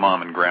 Everybody's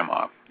mom and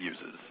grandma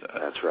uses.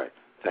 That's right.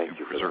 Thank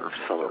you for preserves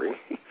that summary.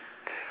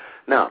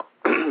 Now,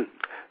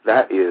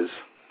 that is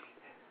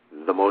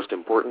the most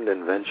important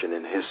invention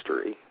in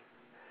history.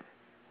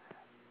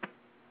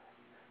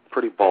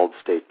 Pretty bald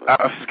statement.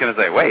 I was just going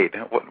to say, wait,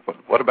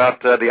 what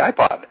about the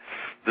iPod?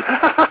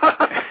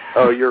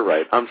 Oh, you're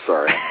right. I'm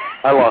sorry.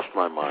 I lost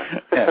my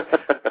mind. Yeah.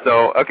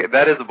 So, okay,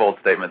 that is a bold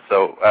statement.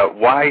 So,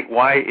 why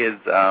is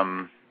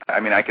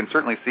I can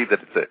certainly see that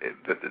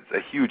it's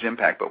a huge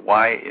impact, but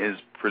why is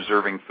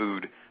preserving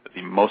food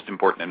the most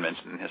important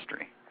invention in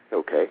history?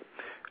 Okay.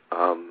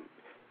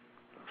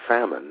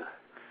 Famine,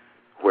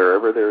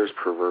 wherever there is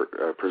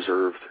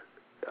preserved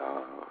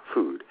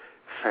food,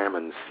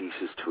 famine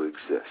ceases to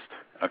exist.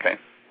 Okay.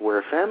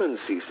 Where famine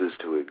ceases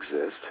to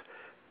exist,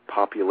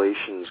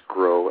 populations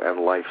grow and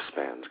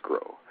lifespans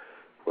grow.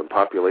 When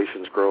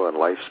populations grow and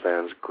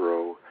lifespans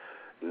grow,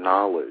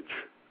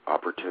 knowledge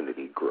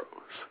opportunity grows.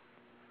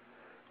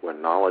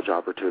 When knowledge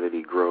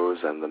opportunity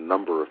grows and the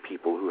number of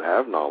people who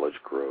have knowledge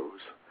grows,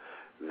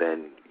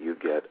 then you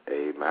get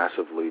a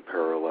massively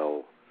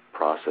parallel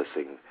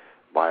processing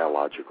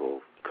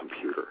biological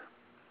computer.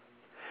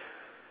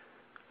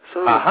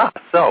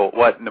 So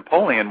what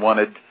Napoleon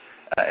wanted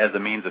as a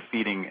means of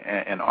feeding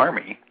an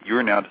army,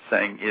 you're now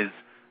saying is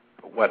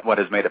what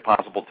has made it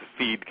possible to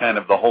feed kind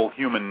of the whole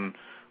human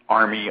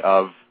army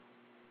of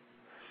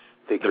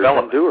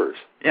development. Doers.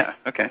 Yeah,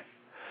 okay.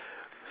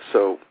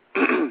 So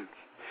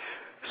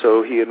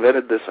so he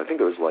invented this, I think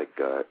it was like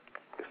the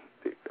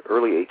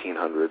early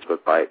 1800s,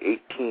 but by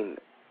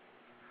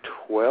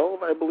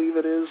 1812, I believe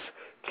it is,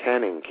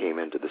 canning came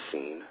into the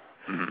scene.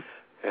 Mm-hmm.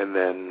 And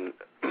then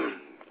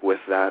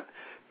with that,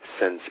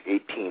 since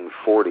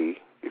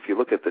 1840, if you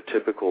look at the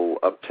typical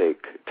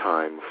uptake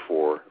time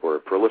or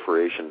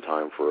proliferation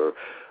time for a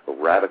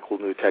radical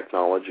new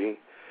technology,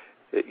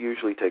 it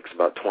usually takes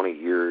about 20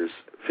 years,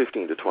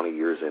 15 to 20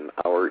 years in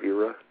our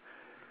era.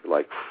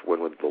 Like when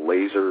the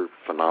laser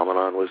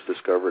phenomenon was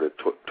discovered, it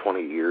took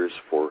 20 years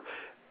for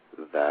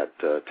that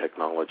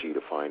technology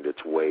to find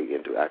its way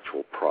into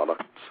actual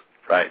products.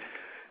 Right.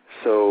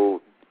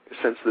 So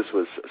since this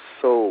was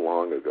so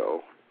long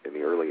ago, in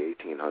the early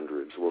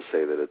 1800s, we'll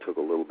say that it took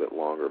a little bit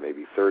longer,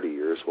 maybe 30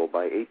 years. Well,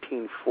 by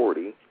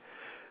 1840,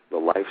 the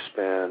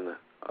lifespan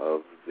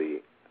of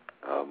the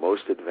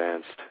most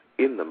advanced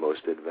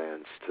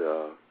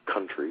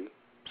country,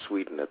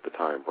 Sweden at the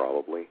time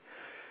probably,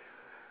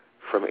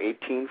 from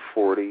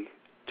 1840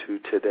 to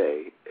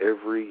today,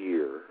 every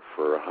year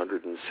for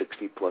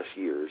 160 plus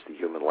years, the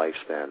human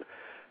lifespan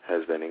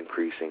has been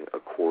increasing a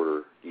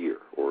quarter year,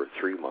 or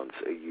 3 months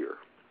a year,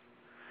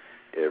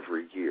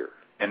 every year.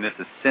 And this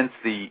is since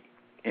the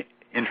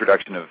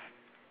introduction of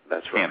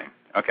canning.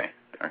 Right. Okay.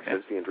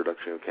 Since the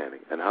introduction of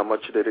canning. And how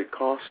much did it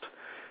cost?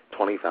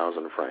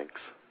 20,000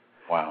 francs.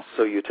 Wow.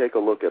 So you take a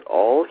look at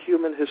all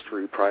human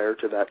history prior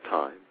to that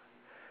time,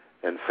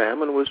 and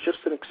famine was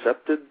just an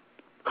accepted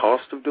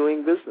cost of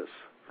doing business.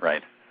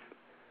 Right.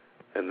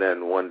 And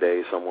then one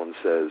day someone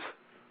says,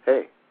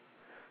 hey,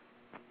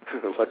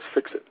 let's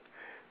fix it.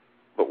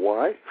 But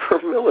why? For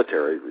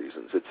military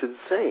reasons. It's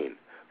insane.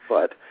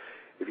 But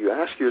if you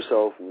ask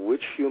yourself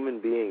which human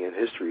being in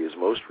history is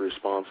most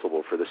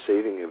responsible for the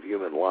saving of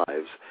human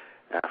lives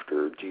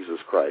after Jesus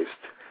Christ,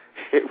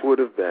 it would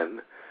have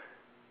been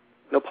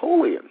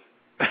Napoleon.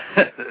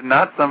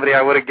 Not somebody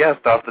I would have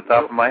guessed off the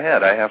top of my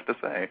head, I have to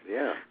say.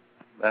 Yeah.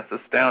 That's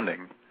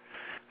astounding.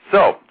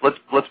 So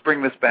let's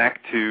bring this back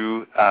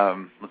to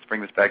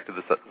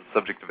the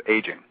subject of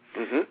aging.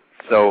 Mm-hmm.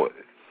 So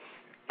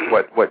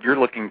what you're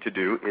looking to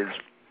do is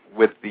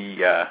with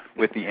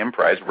the M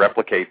Prize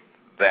replicate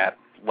that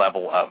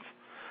level of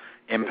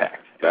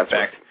impact. That's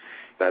right.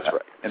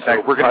 In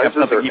fact, we're going to have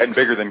something even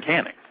bigger than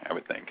canning, I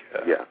would think.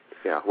 Yeah.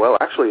 Well,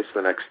 actually, it's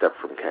the next step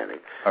from canning.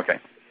 Okay.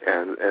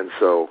 And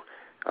so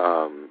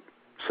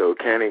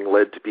canning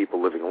led to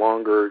people living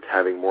longer,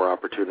 having more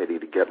opportunity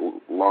to get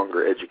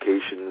longer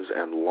educations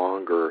and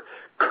longer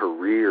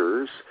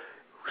careers,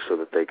 so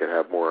that they could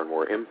have more and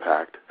more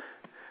impact.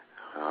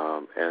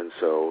 And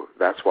so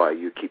that's why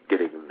you keep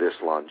getting this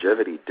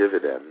longevity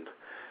dividend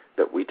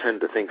that we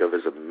tend to think of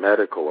as a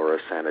medical or a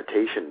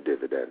sanitation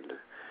dividend.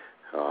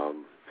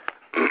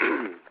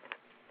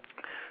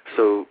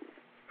 So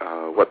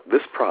what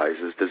this prize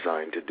is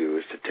designed to do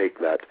is to take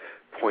that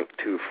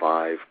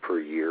 0.25 per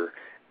year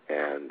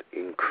and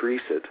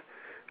increase it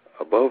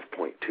above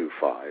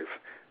 0.25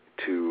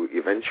 to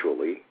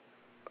eventually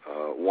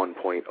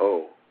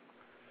 1.0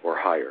 or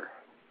higher,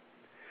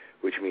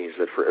 which means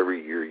that for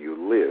every year you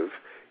live,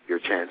 your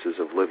chances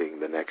of living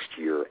the next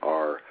year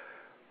are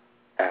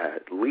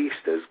at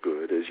least as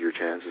good as your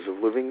chances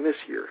of living this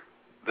year.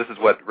 This is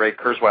what Ray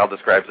Kurzweil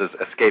describes as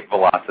escape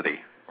velocity,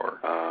 or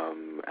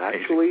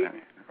actually,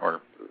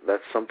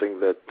 that's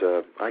something that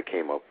I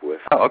came up with.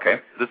 Oh,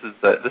 okay. This is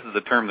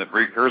a term that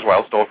Ray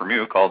Kurzweil stole from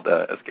you called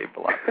escape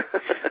velocity.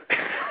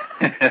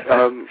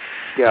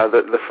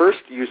 The first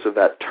use of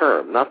that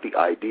term, not the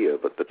idea,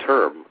 but the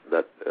term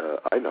that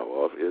I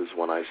know of, is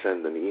when I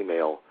send an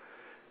email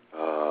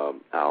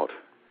out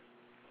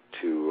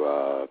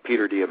to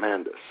Peter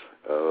Diamandis,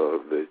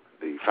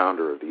 the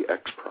founder of the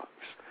X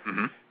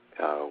Prize,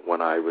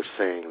 when I was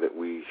saying that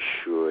we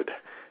should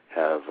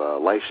have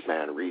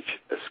lifespan reach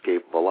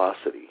escape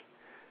velocity.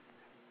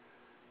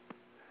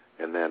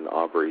 And then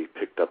Aubrey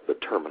picked up the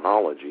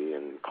terminology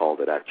and called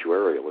it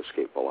actuarial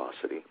escape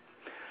velocity.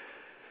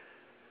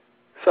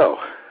 So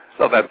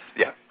that's,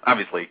 yeah,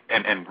 obviously,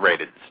 and Ray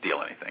didn't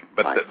steal anything.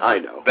 But I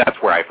know. That's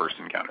where I first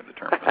encountered the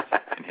term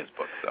in his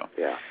book. So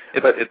yeah,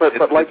 it's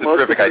like a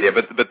terrific idea.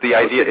 But the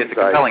idea, it's a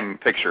compelling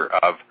picture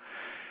of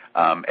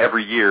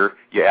every year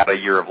you add a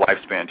year of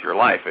lifespan to your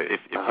life. If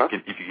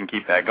you can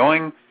keep that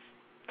going,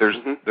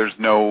 there's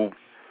no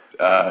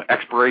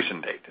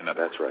expiration date.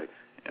 That's right.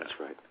 Yeah. That's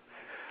right.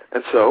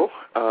 And so,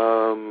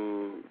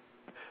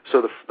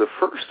 the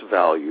first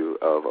value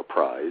of a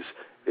prize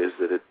is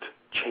that it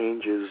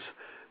changes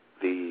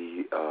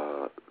the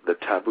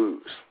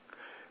taboos.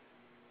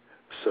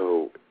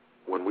 So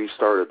when we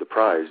started the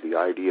prize, the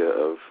idea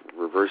of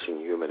reversing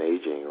human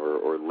aging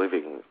or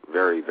living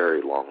very,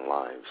 very long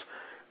lives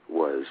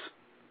was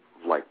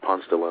like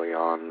Ponce de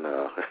Leon,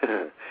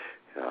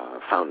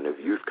 Fountain of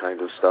Youth kind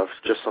of stuff,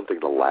 just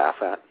something to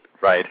laugh at.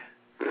 Right.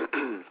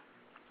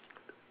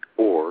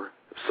 Or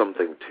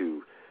something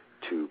to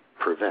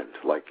prevent,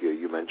 like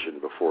you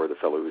mentioned before, the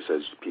fellow who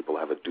says people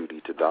have a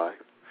duty to die.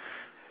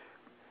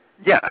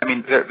 Yeah, I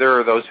mean, there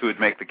are those who would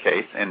make the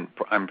case, and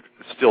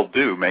still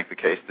do make the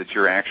case, that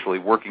you're actually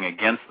working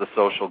against the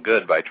social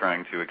good by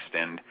trying to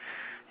extend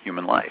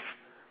human life.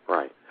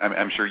 Right.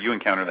 I'm sure you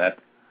encounter that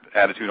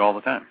attitude all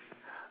the time.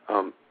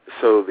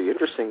 So the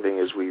interesting thing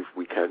is we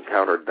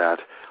encountered that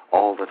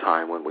all the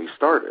time when we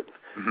started.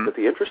 But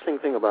the interesting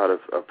thing about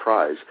a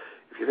prize,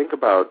 if you think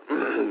about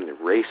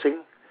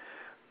racing,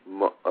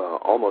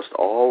 almost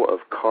all of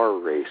car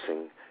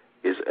racing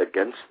is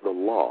against the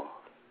law,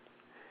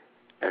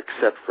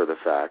 except for the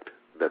fact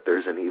that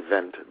there's an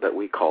event that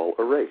we call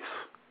a race.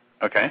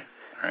 Okay.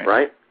 All right.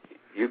 Right?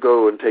 You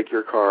go and take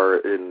your car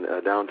in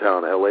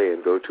downtown L.A.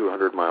 and go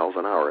 200 miles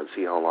an hour and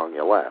see how long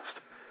you last.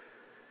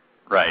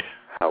 Right.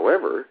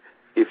 However,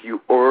 if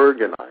you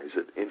organize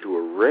it into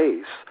a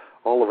race,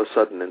 all of a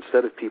sudden,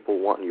 instead of people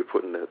wanting you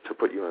to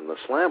put you in the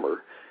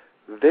slammer,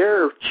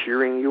 they're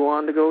cheering you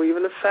on to go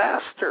even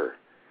faster.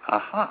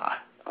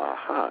 Aha.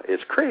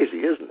 It's crazy,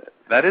 isn't it?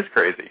 That is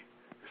crazy.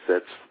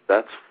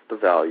 That's the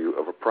value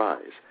of a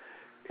prize.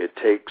 It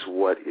takes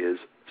what is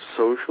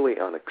socially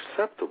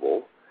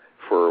unacceptable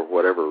for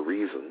whatever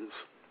reasons,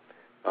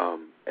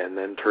 and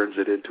then turns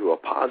it into a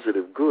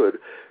positive good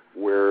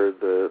where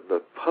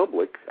the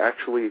public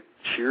actually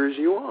cheers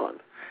you on.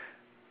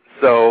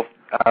 So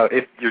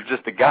if you're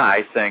just a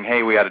guy saying,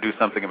 hey, we got to do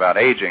something about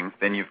aging,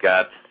 then you've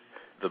got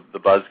the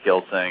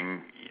buzzkill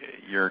saying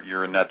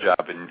you're a nut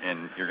job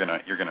and you're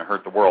gonna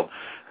hurt the world.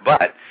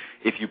 But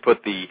if you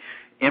put the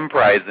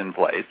M-Prize in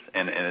place,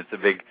 and it's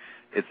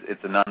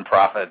a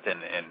nonprofit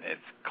and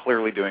it's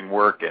clearly doing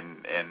work,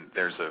 and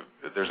there's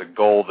a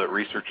goal that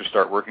researchers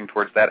start working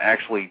towards, that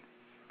actually,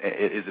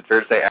 is it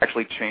fair to say,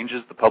 actually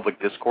changes the public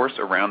discourse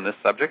around this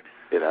subject?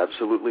 It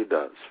absolutely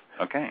does.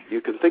 Okay. You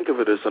can think of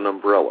it as an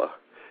umbrella.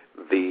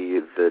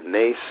 The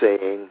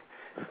naysaying,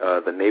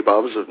 the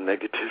nabobs of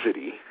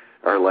negativity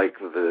are like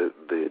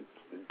the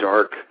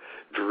dark,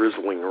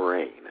 drizzling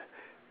rain,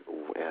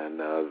 and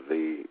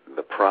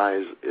the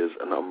prize is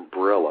an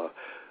umbrella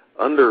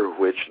under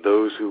which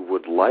those who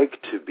would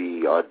like to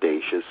be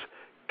audacious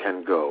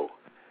can go,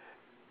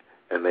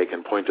 and they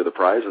can point to the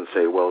prize and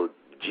say, well,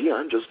 gee,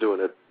 I'm just doing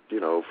it,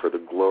 for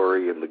the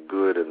glory and the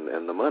good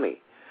and the money.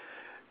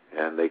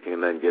 And they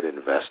can then get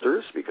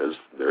investors because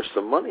there's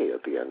some money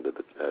at the end of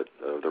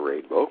the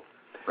rainbow.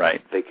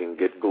 Right. They can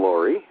get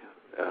glory,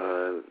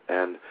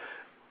 and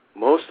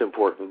most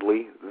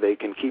importantly, they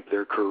can keep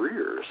their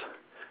careers.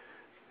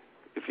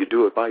 If you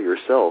do it by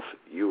yourself,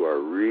 you are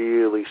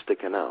really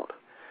sticking out.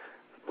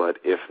 But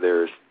if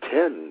there's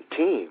 10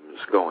 teams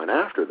going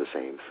after the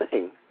same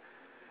thing,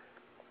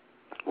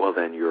 well,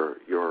 then your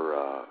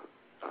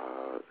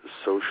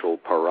social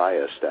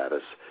pariah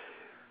status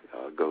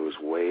goes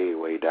way,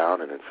 way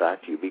down, and in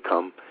fact, you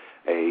become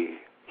a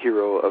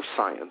hero of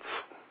science.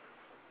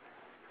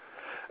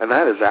 And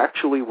that is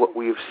actually what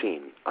we have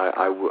seen.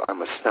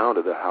 I'm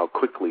astounded at how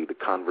quickly the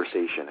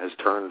conversation has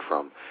turned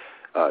from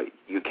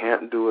you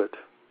can't do it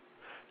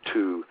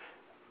to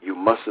you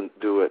mustn't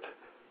do it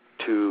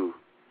to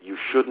you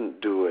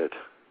shouldn't do it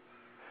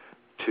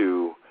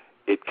to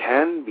it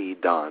can be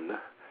done,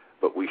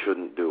 but we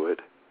shouldn't do it,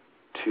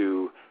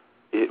 to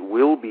it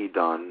will be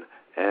done,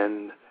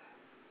 and,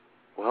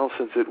 well,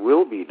 since it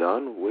will be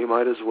done, we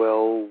might as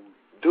well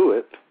do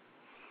it.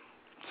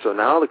 So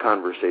now the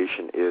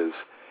conversation is,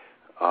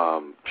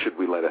 should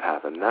we let it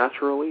happen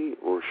naturally,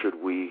 or should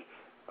we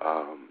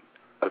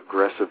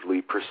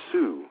aggressively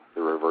pursue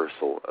the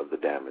reversal of the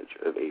damage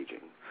of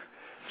aging?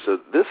 So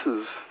this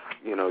is,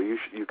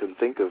 you can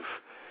think of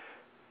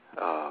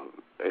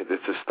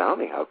it's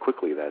astounding how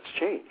quickly that's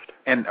changed.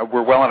 And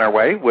we're well on our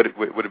way. Would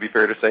it be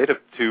fair to say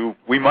to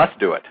we must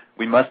do it?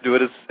 We must do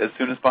it as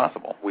soon as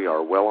possible. We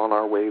are well on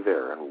our way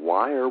there. And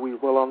why are we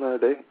well on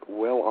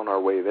our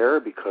way there?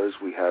 Because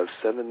we have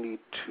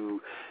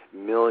 72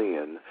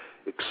 million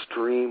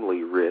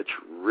extremely rich,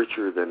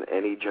 richer than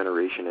any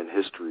generation in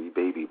history,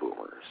 baby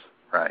boomers.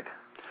 Right.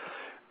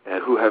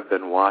 And who have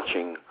been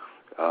watching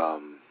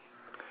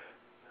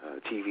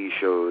TV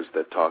shows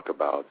that talk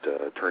about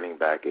turning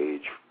back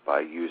age by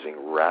using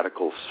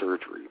radical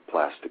surgery,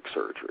 plastic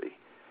surgery.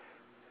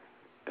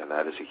 And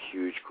that is a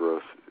huge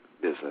growth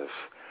business.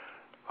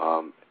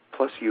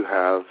 Plus you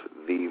have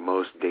the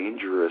most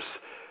dangerous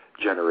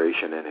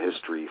generation in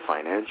history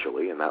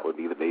financially, and that would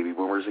be the baby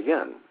boomers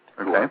again,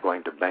 who are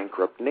going to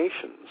bankrupt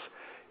nations.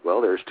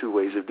 Well, there's two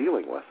ways of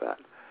dealing with that.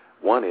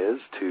 One is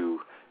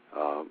to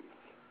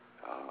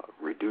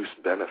reduce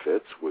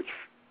benefits, which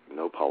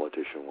no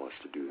politician wants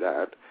to do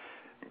that.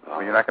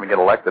 Well, you're not going to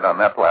get elected on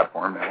that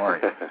platform, don't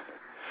worry.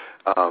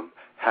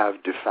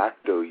 Have de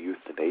facto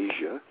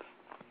euthanasia.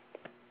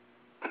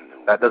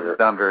 That doesn't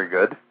sound very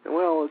good.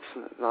 Well,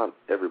 it's not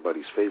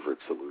everybody's favorite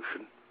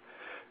solution.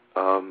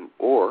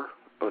 Or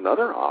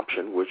another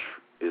option, which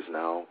is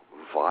now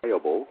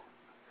viable,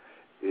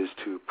 is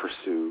to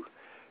pursue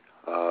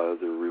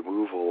the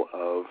removal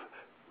of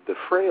the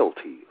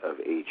frailty of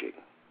aging.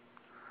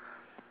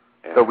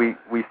 And so we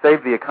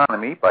save the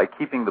economy by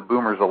keeping the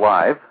boomers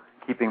alive,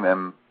 keeping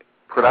them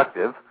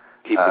productive.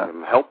 Keeping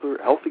them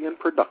healthy and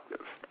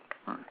productive.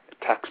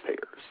 Taxpayers.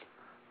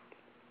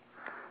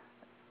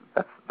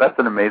 That's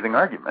an amazing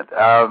argument.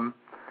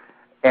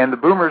 And the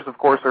boomers, of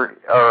course, are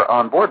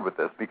on board with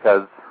this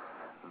because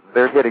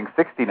they're hitting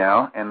 60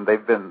 now, and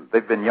they've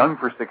been young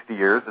for 60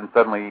 years, and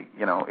suddenly,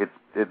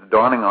 it's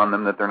dawning on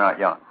them that they're not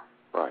young.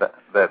 Right.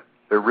 That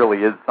there really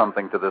is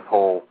something to this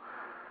whole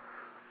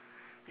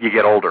you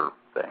get older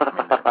thing.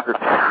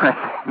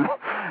 I mean,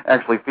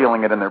 actually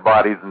feeling it in their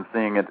bodies and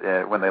seeing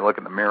it when they look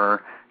in the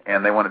mirror,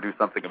 and they want to do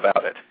something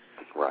about it.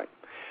 Right.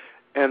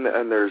 And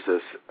there's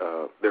this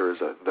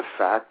the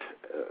fact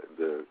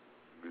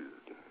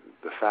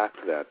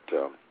that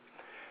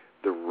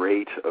the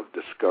rate of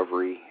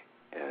discovery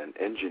and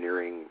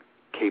engineering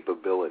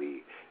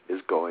capability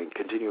is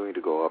continuing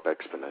to go up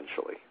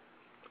exponentially.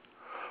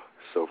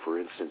 So, for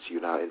instance, you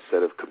now,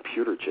 instead of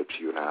computer chips,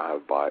 you now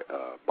have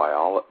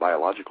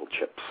biological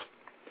chips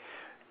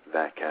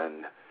that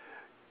can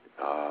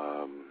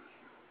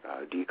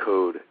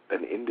decode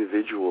an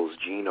individual's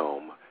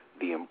genome,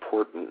 the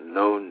important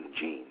known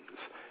genes,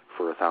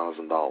 for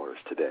 $1,000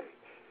 today.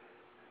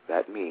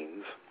 That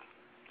means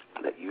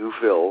that you,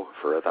 Phil,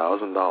 for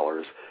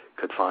 $1,000,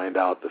 could find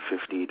out the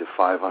 50 to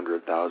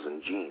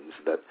 500,000 genes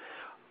that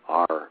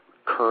are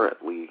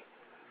currently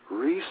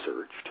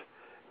researched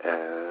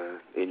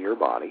in your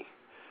body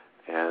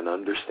and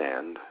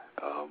understand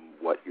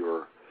what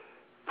your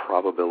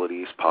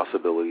probabilities,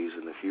 possibilities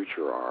in the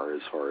future are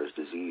as far as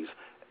disease,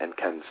 and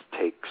can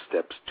take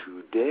steps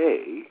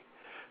today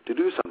to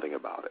do something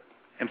about it.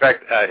 In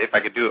fact, if I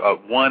could do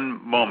one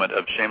moment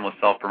of shameless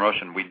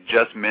self-promotion, we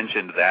just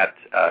mentioned that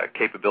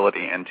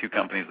capability and two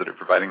companies that are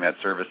providing that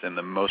service in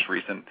the most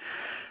recent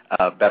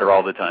Better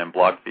All the Time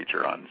blog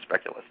feature on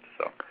Speculist.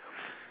 So,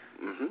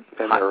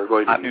 and there are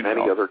going to be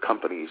many other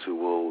companies who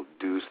will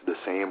do the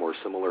same or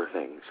similar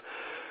things.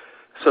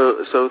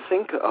 So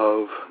think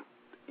of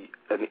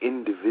an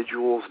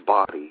individual's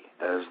body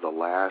as the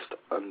last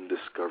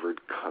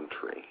undiscovered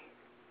country,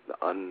 the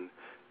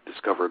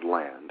undiscovered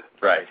land.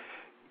 Right.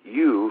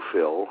 You,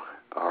 Phil,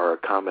 are a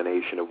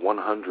combination of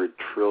 100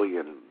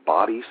 trillion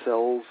body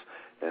cells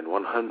and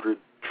 100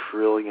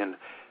 trillion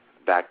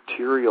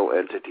bacterial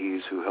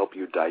entities who help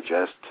you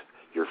digest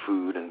your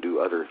food and do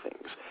other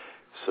things.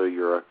 So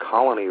you're a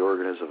colony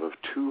organism of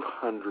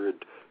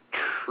 200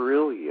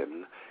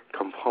 trillion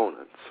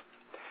components.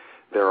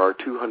 There are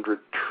 200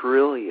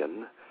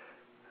 trillion,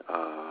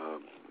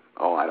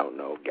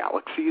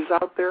 galaxies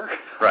out there.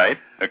 Right,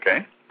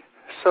 okay.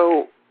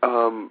 So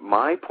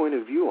my point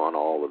of view on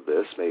all of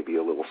this may be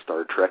a little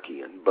Star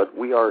Trekian, but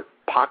we are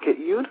pocket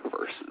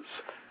universes.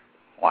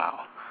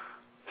 Wow.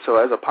 So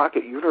as a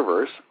pocket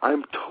universe,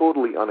 I'm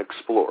totally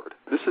unexplored.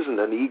 This isn't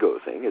an ego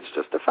thing, it's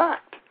just a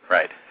fact.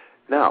 Right.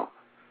 Now,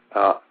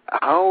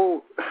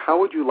 how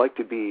would you like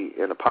to be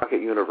in a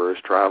pocket universe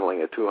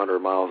traveling at 200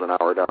 miles an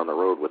hour down the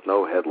road with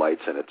no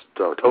headlights and it's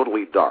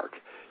totally dark?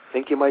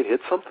 Think you might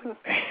hit something?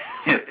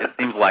 It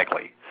seems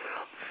likely.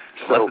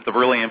 So it's a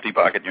really empty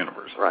pocket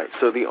universe. Right.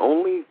 So the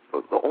only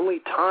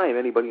time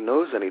anybody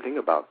knows anything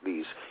about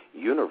these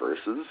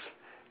universes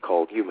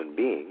called human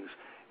beings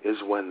is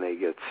when they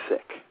get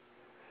sick.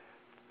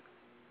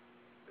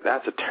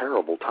 That's a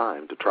terrible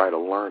time to try to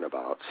learn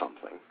about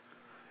something.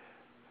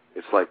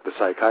 It's like the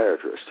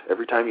psychiatrist.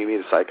 Every time you meet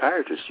a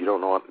psychiatrist, you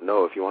don't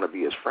know if you want to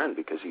be his friend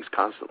because he's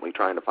constantly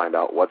trying to find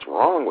out what's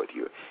wrong with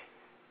you,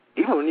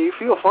 even when you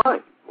feel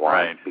fine.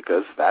 Why? Right.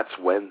 Because that's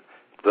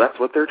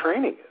what their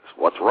training is.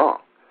 What's wrong?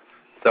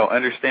 So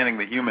understanding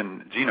the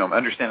human genome,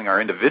 understanding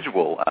our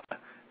individual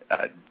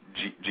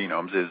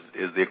genomes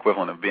is the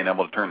equivalent of being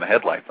able to turn the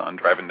headlights on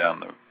driving down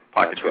the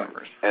pocket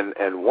universe.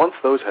 And once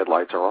those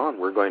headlights are on,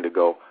 we're going to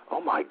go,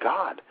 oh my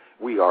God,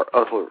 we are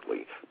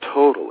utterly,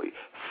 totally,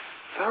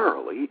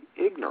 thoroughly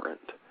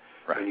ignorant.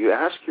 Right. And you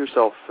ask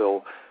yourself,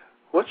 Phil,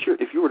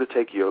 if you were to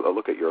take a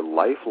look at your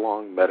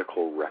lifelong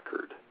medical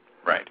record,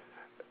 right?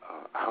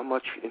 How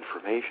much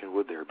information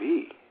would there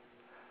be?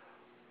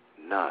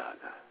 None.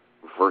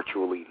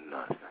 Virtually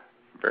none.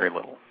 Very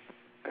little.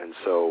 And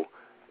so,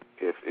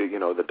 if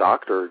the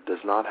doctor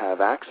does not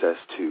have access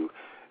to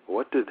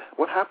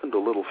what happened to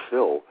little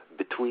Phil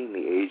between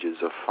the ages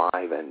of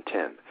 5 and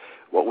 10?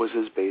 What was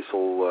his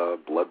basal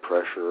blood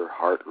pressure,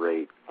 heart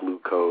rate,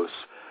 glucose,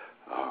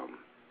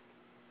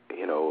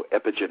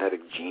 epigenetic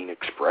gene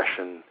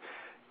expression?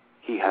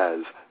 He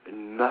has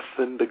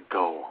nothing to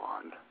go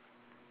on.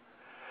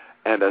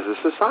 And as a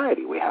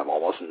society, we have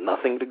almost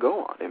nothing to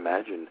go on.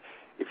 Imagine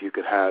if you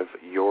could have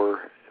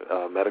your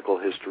medical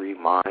history,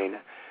 mine,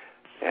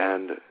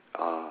 and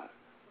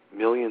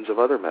millions of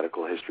other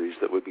medical histories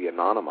that would be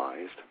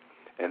anonymized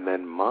and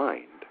then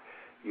mined.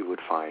 You would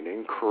find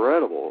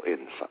incredible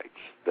insights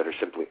that are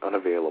simply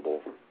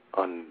unavailable,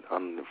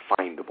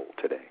 unfindable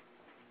today.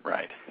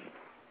 Right.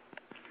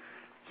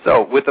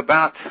 So with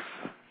about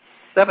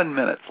 7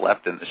 minutes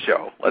left in the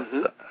show,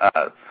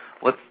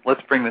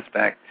 let's bring this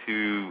back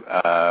to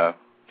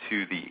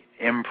the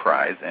M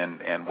Prize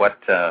and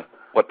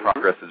what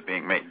progress is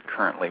being made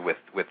currently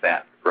with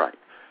that. Right.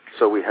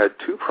 So we had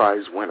 2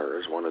 prize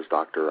winners. One is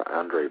Dr.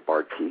 Andrei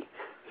Bartke.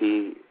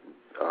 He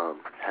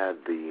had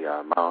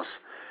the mouse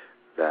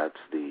that's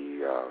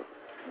the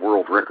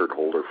world record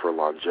holder for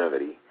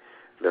longevity.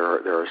 There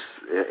are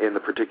in the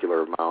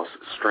particular mouse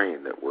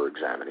strain that we're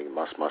examining,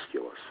 Mus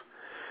musculus.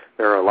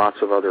 There are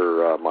lots of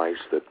other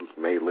mice that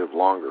may live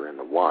longer in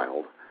the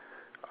wild,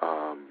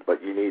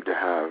 but you need to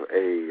have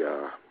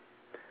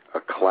a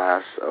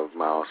class of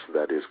mouse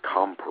that is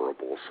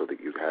comparable so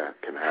that you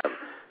can have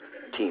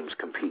teams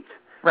compete.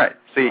 Right.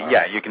 So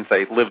you can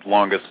say lived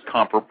longest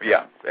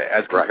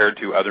as compared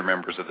to other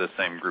members of the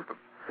same group of.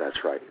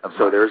 That's right.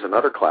 So there's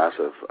another class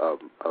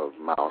of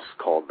mouse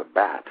called the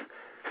bat,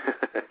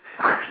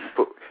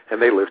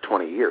 and they live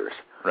 20 years.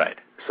 Right.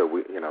 So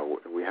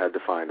we had to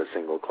find a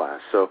single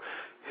class. So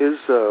his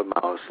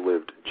mouse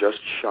lived just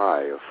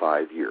shy of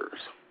 5 years,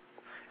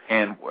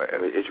 and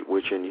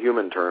which in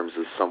human terms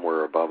is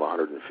somewhere above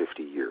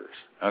 150 years.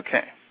 Okay.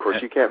 Of course,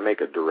 you can't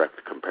make a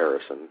direct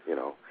comparison,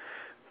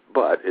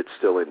 but it's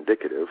still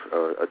indicative.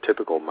 A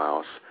typical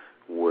mouse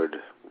would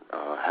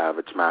have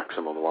its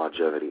maximum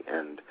longevity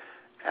end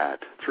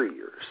at 3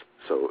 years.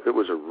 So it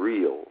was a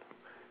real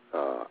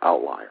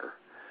outlier.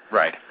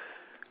 Right.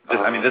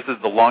 This is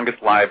the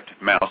longest-lived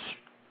mouse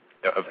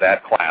of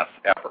that class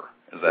ever.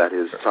 That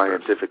is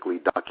scientifically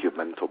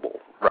documentable.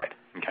 Right.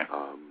 Okay.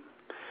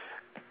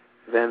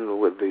 Then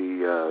with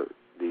the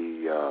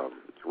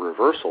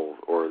reversal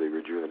or the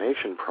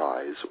rejuvenation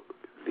prize,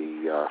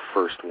 the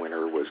first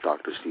winner was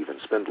Dr. Stephen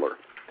Spindler.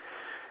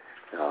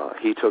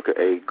 He took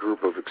a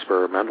group of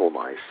experimental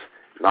mice,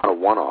 not a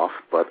one-off,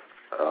 but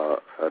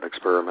an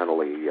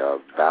experimentally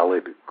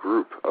valid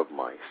group of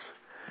mice,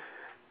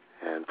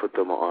 and put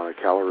them on a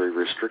calorie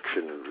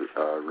restriction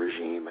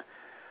regime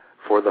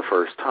for the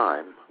first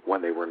time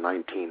when they were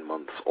 19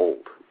 months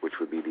old, which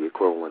would be the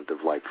equivalent of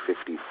like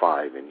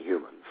 55 in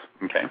humans.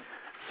 Okay.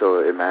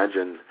 So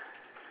imagine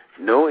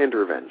no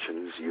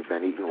interventions. You've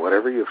been eating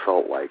whatever you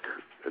felt like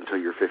until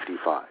you're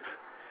 55.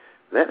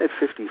 Then at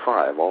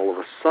 55, all of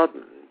a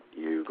sudden,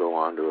 you go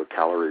on to a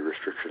calorie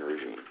restriction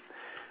regime.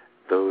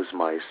 Those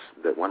mice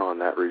that went on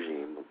that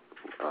regime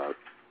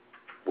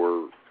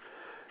were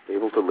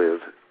able to live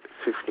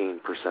 15%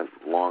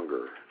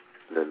 longer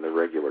than the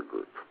regular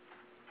group.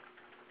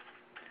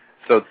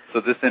 So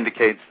this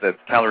indicates that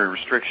calorie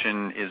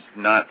restriction is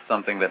not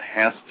something that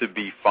has to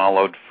be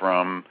followed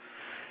from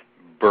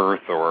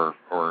birth or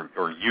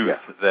youth,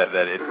 that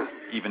it,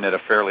 even at a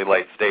fairly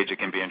late stage, it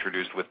can be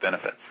introduced with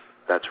benefits.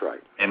 That's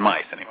right. In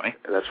mice, anyway.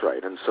 That's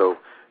right. And so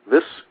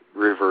this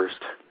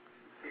reversed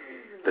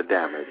the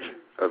damage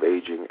of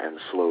aging and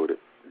slowed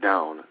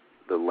down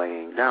the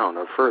laying down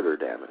of further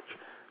damage.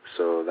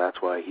 So that's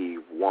why he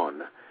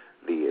won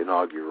the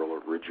inaugural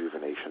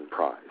Rejuvenation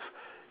Prize,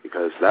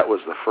 because that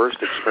was the first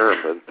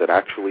experiment that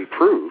actually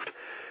proved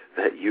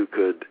that you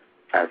could,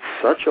 at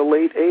such a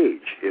late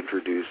age,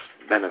 introduce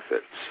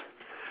benefits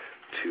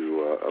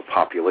to a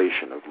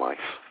population of mice.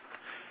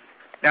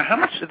 Now, how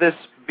much of this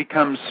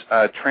becomes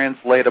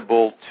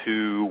translatable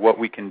to what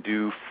we can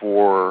do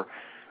for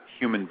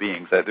human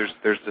beings?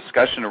 There's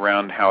discussion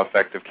around how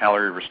effective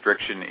calorie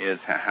restriction is,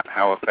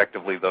 how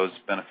effectively those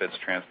benefits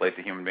translate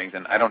to human beings,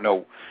 and I don't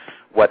know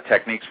what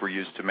techniques were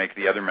used to make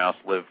the other mouse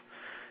live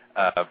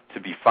to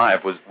be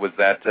 5. Was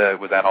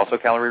that also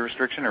calorie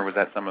restriction, or was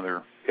that some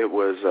other? It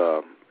was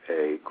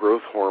a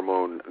growth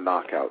hormone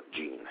knockout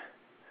gene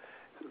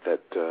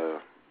that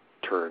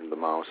turned the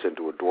mouse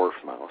into a dwarf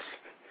mouse.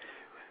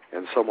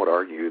 And some would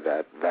argue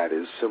that that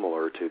is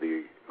similar to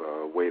the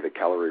way that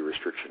calorie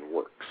restriction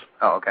works.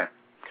 Oh, okay.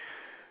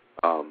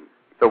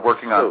 So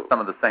working on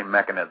some of the same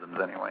mechanisms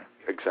anyway.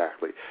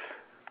 Exactly.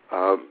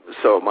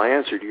 So my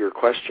answer to your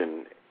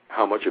question,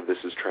 how much of this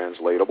is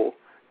translatable,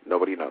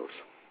 nobody knows.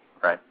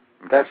 Right.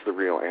 Okay. That's the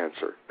real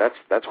answer.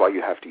 That's why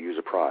you have to use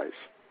a prize.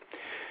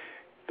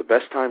 The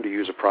best time to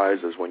use a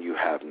prize is when you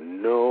have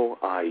no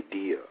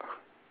idea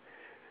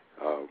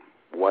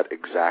what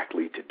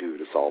exactly to do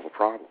to solve a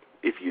problem.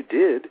 If you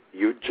did,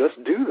 you'd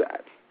just do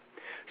that.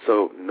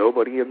 So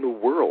nobody in the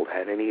world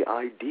had any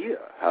idea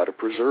how to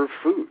preserve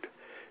food.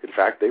 In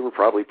fact, they were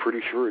probably pretty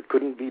sure it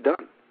couldn't be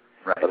done.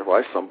 Right.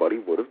 Otherwise, somebody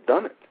would have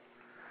done it.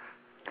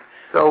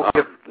 So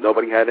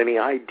nobody had any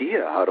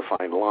idea how to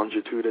find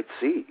longitude at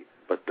sea,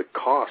 but the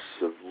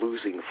costs of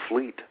losing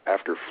fleet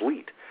after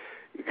fleet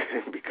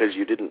because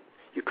you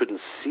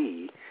couldn't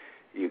see,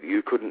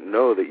 you couldn't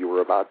know that you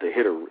were about to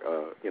hit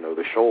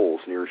the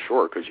shoals near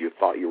shore because you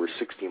thought you were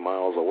 60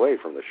 miles away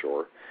from the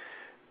shore.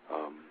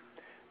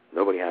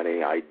 Nobody had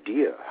any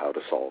idea how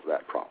to solve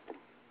that problem.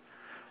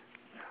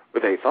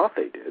 But they thought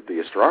they did.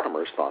 The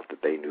astronomers thought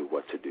that they knew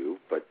what to do,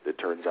 but it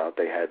turns out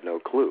they had no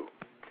clue.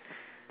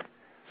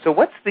 So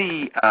what's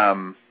the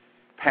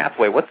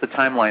pathway, what's the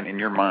timeline in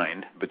your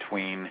mind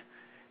between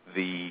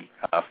the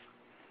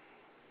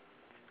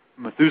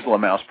Methuselah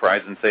Mouse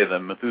Prize and, say, the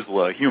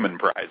Methuselah Human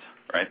Prize,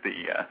 right?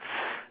 The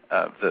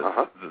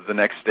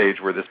next stage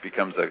where this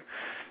becomes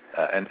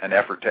an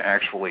effort to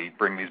actually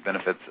bring these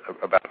benefits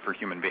about for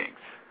human beings.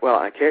 Well,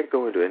 I can't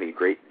go into any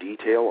great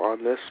detail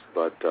on this,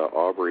 but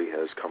Aubrey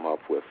has come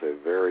up with a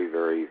very,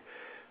 very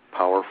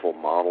powerful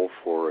model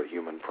for a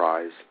human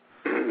prize,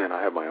 and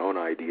I have my own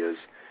ideas,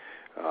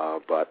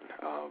 but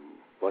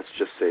let's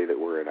just say that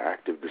we're in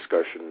active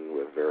discussion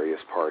with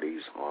various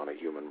parties on a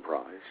human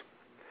prize.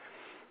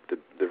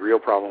 The real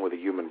problem with a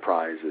human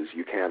prize is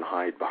you can't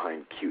hide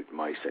behind cute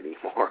mice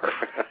anymore.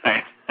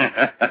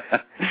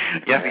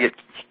 You have to get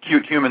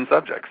cute human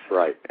subjects.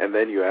 Right, and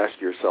then you ask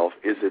yourself,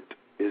 is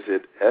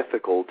it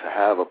ethical to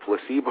have a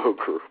placebo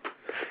group?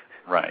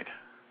 Right.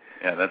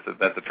 Yeah,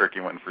 that's a tricky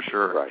one for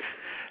sure. Right.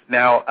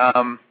 Now,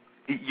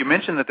 you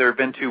mentioned that there have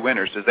been 2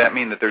 winners. Does that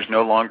mean that there's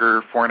no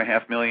longer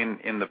 $4.5 million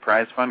in the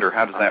prize fund, or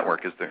how does that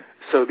work? Is there?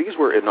 So these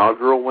were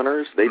inaugural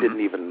winners. They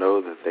didn't even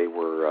know that they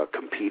were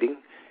competing.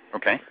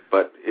 Okay.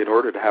 But in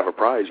order to have a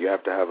prize, you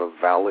have to have a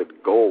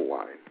valid goal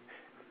line.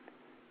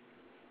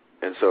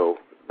 And so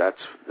that's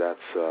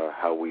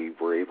how we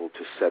were able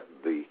to set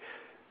the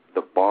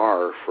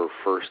bar for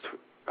first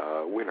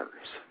winners.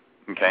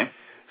 Okay.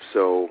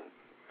 So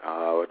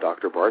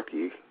Dr.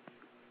 Barkey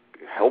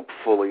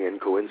helpfully and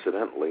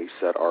coincidentally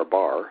set our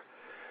bar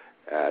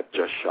at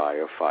just shy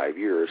of 5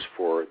 years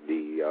for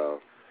the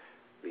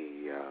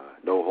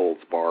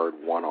no-holds-barred,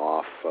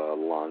 one-off,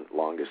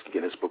 longest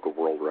Guinness Book of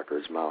World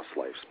Records mouse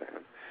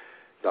lifespan.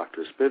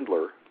 Dr.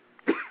 Spindler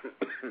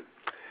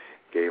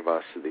gave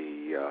us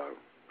the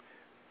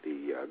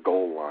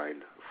goal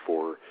line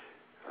for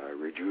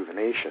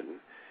rejuvenation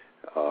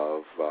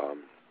of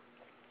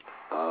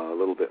a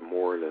little bit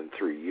more than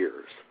 3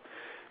 years.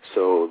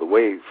 So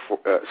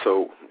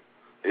so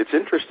it's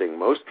interesting.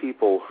 Most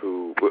people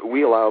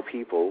we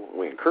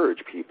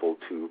encourage people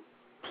to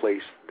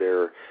place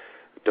their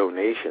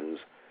donations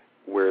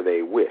where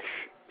they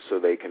wish, so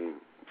they can,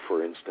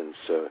 for instance,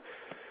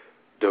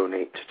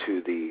 donate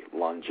to the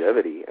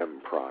Longevity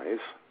M Prize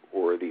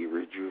or the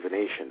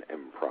Rejuvenation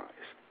M Prize.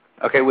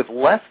 Okay, with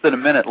less than a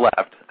minute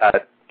left,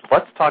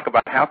 let's talk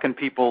about how can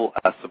people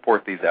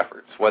support these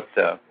efforts.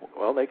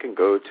 Well, they can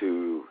go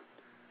to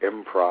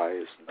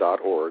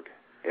mprize.org,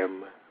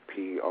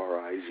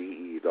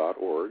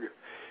 mprize.org,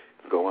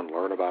 go and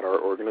learn about our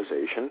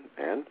organization,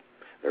 and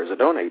there's a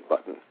donate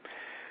button.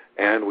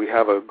 And we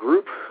have a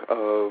group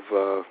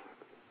of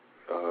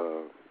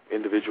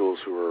individuals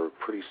who are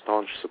pretty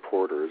staunch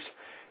supporters.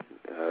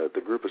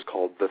 The group is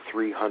called the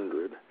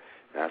 300,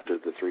 after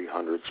the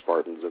 300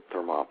 Spartans at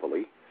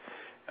Thermopylae.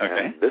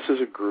 Okay. And this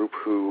is a group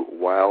who,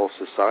 while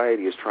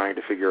society is trying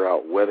to figure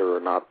out whether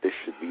or not this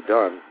should be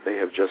done, they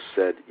have just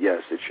said,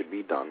 yes, it should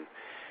be done.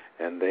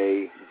 And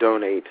they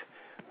donate,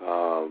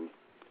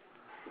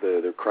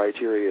 the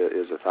criteria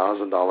is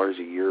 $1,000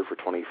 a year for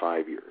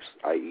 25 years,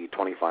 i.e.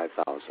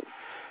 $25,000.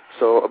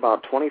 So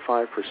about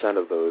 25%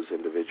 of those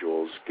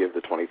individuals give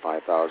the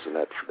 $25,000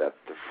 at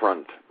the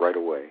front right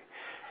away.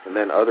 And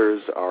then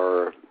others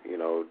are,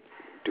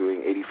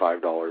 doing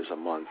 $85 a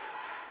month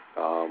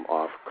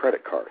off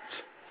credit cards.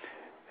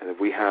 And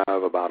we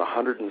have about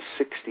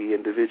 160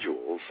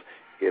 individuals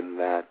in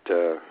that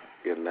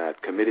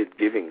committed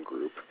giving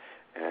group,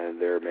 and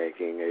they're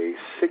making a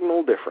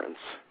signal difference.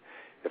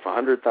 If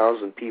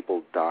 100,000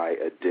 people die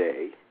a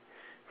day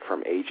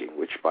from aging,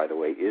 which, by the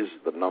way, is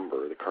the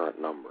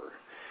current number,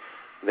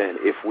 then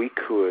if we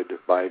could,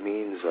 by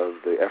means of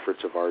the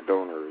efforts of our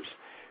donors,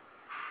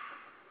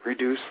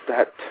 reduce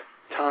that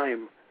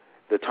time,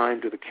 the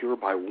time to the cure,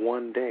 by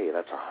 1 day,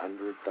 that's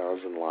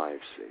 100,000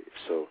 lives saved.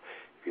 So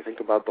if you think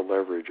about the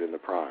leverage in the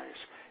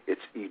prize,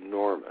 it's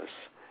enormous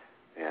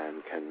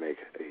and can make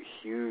a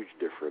huge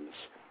difference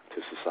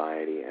to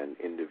society and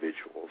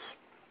individuals.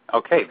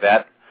 Okay,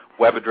 that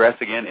web address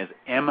again is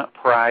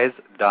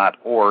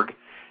mprize.org,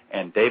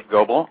 And Dave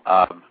Gobel,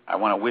 I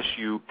want to wish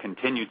you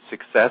continued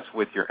success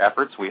with your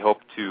efforts. We hope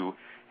to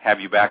have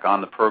you back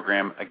on the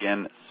program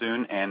again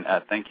soon, and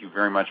thank you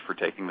very much for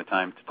taking the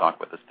time to talk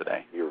with us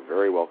today. You're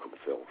very welcome,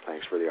 Phil.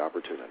 Thanks for the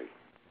opportunity.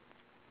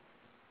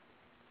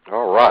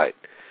 All right.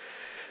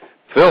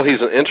 Phil,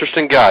 he's an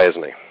interesting guy,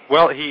 isn't he?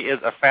 Well, he is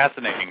a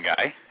fascinating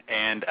guy,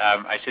 and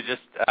I should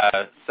just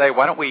say,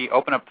 why don't we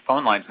open up the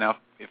phone lines now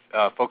if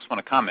folks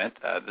want to comment.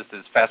 This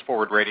is Fast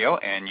Forward Radio,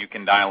 and you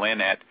can dial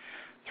in at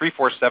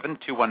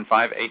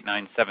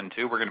 347-215-8972.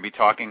 We're going to be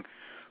talking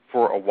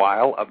for a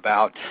while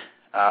about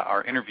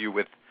our interview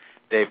with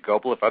Dave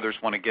Gobel. If others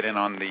want to get in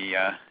on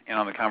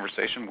the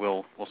conversation,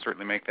 we'll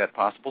certainly make that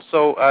possible.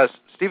 So,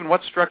 Stephen,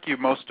 what struck you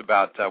most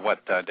about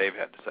what Dave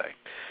had to say?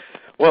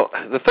 Well,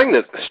 the thing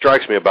that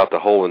strikes me about the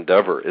whole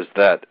endeavor is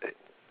that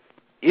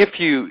if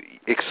you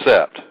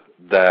accept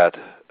that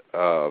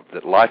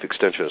that life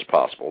extension is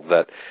possible,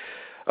 that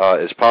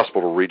it's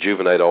possible to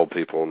rejuvenate old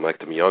people and make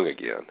them young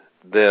again,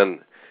 then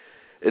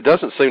it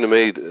doesn't seem to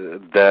me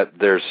that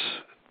there's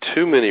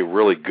too many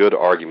really good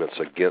arguments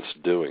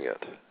against doing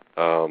it.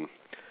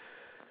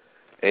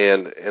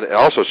 And it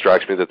also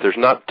strikes me that there's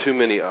not too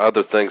many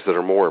other things that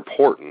are more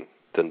important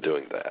than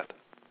doing that.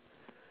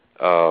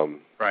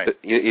 Right.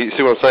 You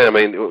see what I'm saying? I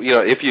mean,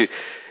 if you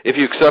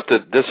accept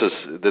that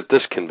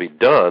this can be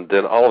done,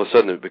 then all of a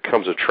sudden it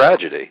becomes a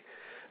tragedy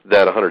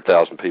that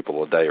 100,000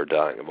 people a day are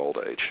dying of old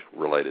age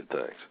related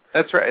things.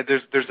 That's right.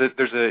 There's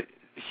a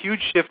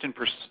huge shift in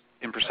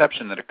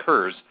perception that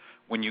occurs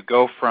when you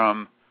go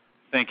from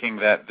thinking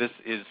that this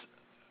is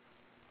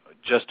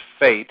just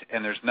fate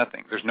and there's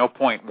no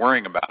point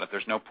worrying about it,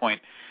 there's no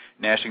point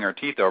gnashing our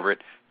teeth over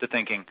it, to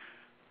thinking,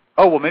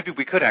 oh, well, maybe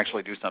we could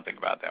actually do something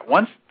about that.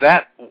 Once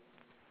that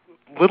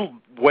little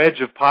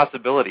wedge of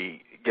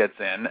possibility gets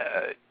in,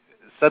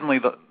 suddenly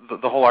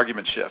the whole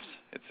argument shifts,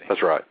 it seems.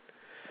 That's right.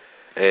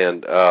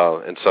 And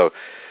so,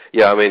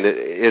 yeah, I mean,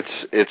 it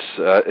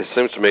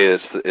seems to me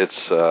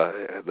it's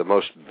the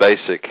most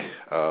basic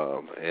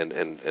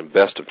and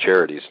best of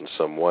charities in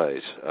some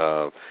ways.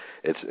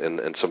 It's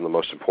and some of the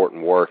most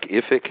important work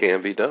if it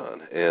can be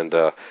done. And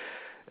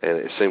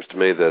it seems to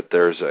me that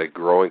there's a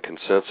growing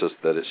consensus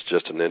that it's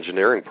just an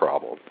engineering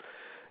problem.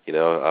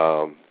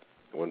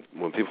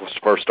 When people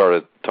first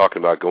started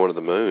talking about going to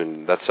the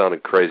moon, that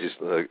sounded crazy,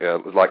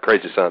 like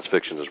crazy science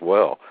fiction as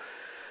well.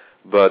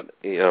 But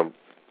it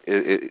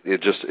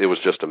was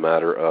just a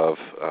matter of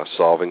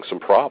solving some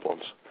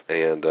problems,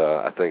 and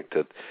I think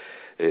that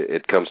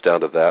it comes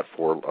down to that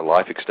for a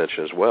life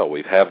extension as well.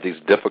 We have these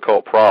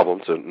difficult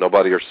problems, and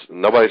nobody's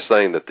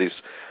saying that these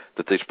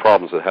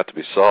problems that have to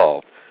be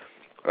solved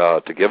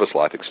to give us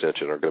life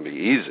extension are going to be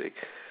easy.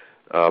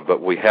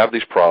 But we have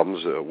these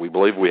problems. We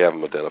believe we have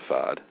them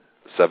identified,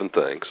 7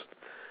 things,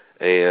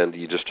 and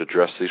you just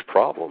address these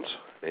problems.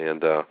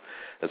 And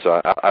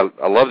so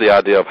I love the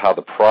idea of how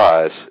the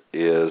prize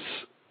is.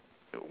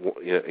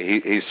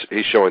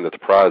 He's showing that the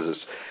prize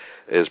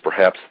is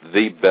perhaps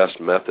the best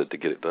method to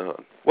get it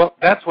done. Well,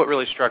 that's what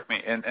really struck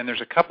me, and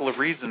there's a couple of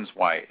reasons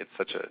why it's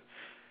such an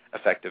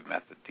effective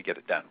method to get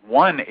it done.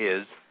 One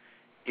is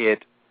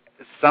it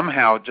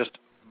somehow, just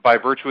by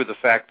virtue of the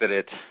fact that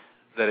it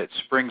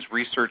springs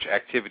research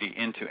activity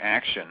into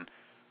action,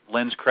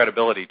 lends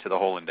credibility to the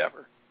whole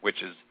endeavor,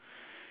 which is,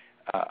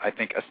 I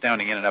think,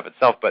 astounding in and of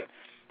itself. But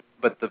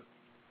the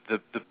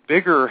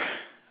bigger,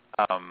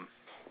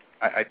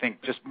 I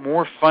think, just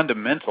more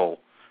fundamental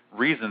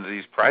reason that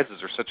these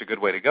prizes are such a good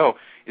way to go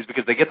is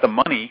because they get the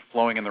money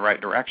flowing in the right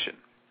direction.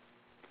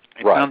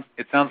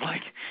 It sounds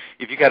like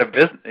if you got a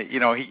business,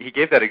 he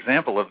gave that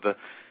example of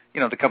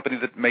the company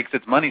that makes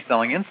its money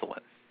selling insulin.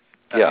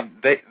 I mean,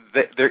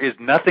 there is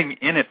nothing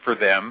in it for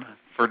them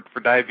for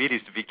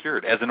diabetes to be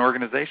cured as an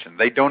organization.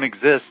 They don't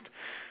exist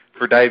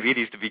for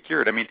diabetes to be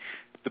cured. I mean,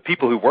 the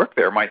people who work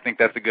there might think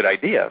that's a good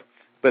idea,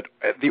 but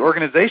the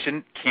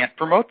organization can't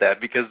promote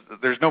that because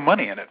there's no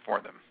money in it for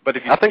them. But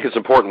I think it's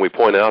important we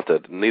point out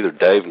that neither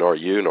Dave nor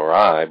you nor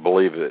I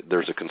believe that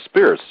there's a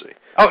conspiracy.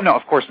 Oh no,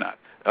 of course not.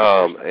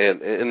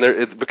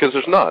 Because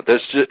there's not.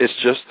 It's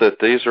just that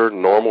these are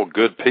normal,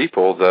 good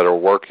people that are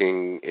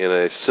working in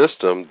a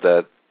system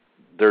that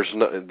there's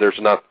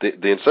not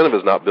the incentive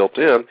is not built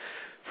in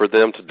for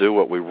them to do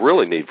what we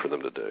really need for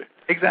them to do.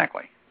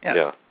 Exactly. Yes.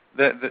 Yeah.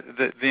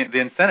 The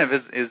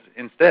incentive is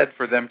instead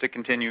for them to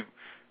continue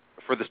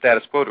for the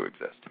status quo to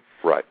exist.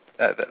 Right.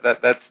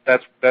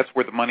 That's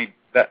where the money.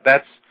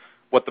 That's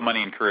what the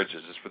money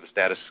encourages, is for the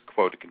status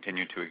quo to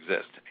continue to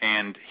exist.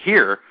 And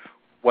here,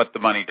 what the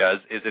money does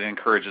is it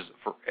encourages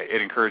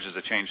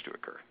a change to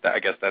occur. I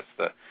guess that's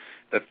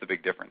the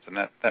big difference. And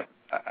that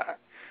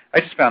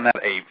I just found that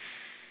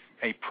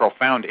a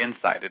profound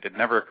insight. It had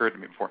never occurred to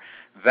me before.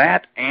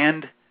 That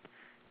and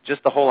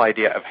just the whole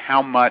idea of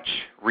how much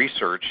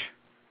research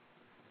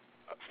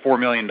 $4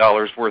 million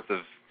worth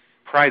of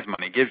prize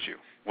money gives you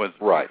was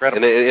right.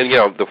 Incredible. And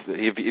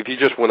if you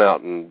just went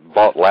out and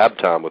bought lab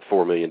time with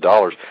 $4 million,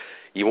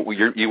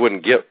 you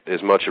wouldn't get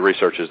as much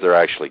research as they're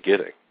actually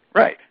getting.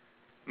 Right.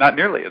 Not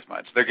nearly as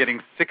much. They're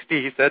getting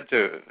 60, he said,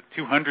 to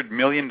 $200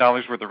 million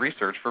worth of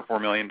research for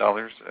 $4 million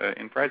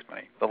in prize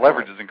money. The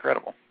leverage is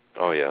incredible.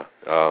 Oh, yeah.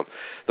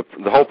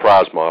 The whole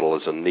prize model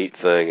is a neat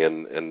thing,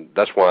 and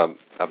that's why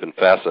I've been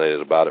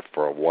fascinated about it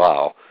for a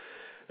while,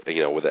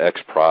 with the X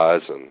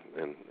Prize and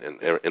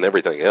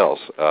everything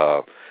else.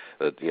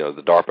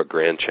 The DARPA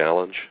Grand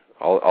Challenge,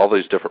 all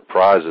these different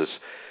prizes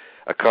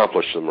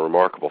accomplish some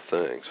remarkable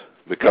things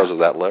because of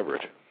that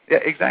leverage. Yeah,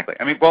 exactly.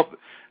 I mean, well,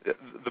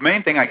 the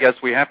main thing I guess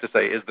we have to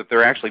say is that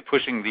they're actually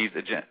pushing these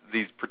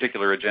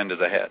particular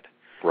agendas ahead.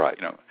 Right.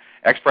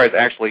 X Prize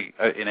actually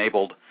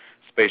enabled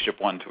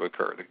Spaceship One to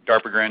occur. The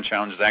DARPA Grand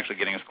Challenge is actually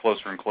getting us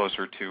closer and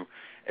closer to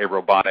a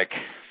robotic,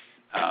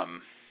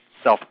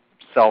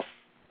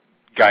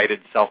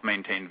 self-guided,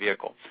 self-maintained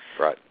vehicle.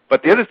 Right.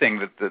 But the other thing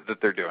that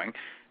they're doing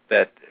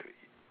that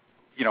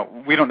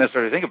we don't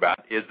necessarily think about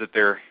is that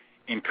they're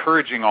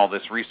encouraging all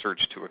this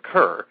research to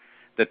occur,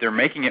 that they're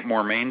making it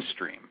more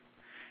mainstream,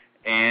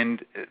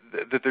 and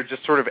that they're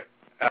just sort of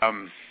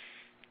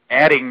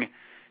adding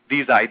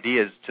these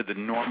ideas to the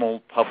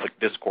normal public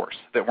discourse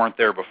that weren't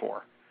there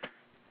before,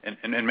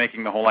 and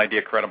making the whole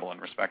idea credible and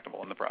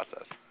respectable in the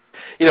process.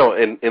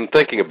 In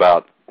thinking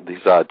about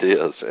these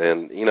ideas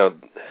and,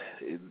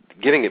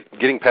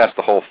 getting past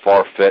the whole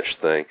far-fetched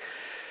thing,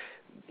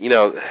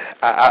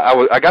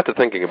 I got to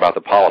thinking about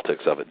the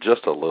politics of it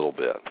just a little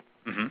bit.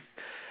 Mm-hmm.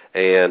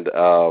 And,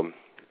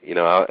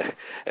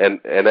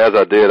 and as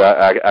I did,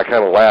 I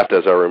kind of laughed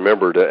as I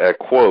remembered a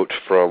quote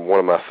from one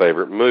of my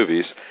favorite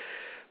movies.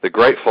 The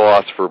great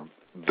philosopher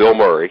Bill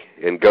Murray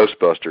in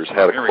Ghostbusters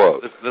had a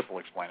quote. This will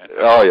explain it.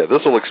 Oh, yeah,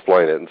 this will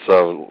explain it. And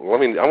so I'm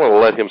going to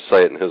let him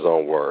say it in his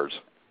own words.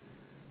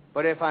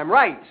 But if I'm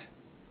right,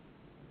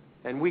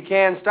 and we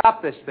can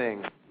stop this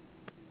thing,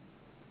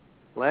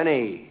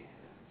 Lenny,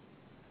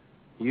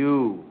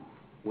 you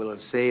will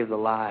have saved the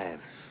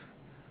lives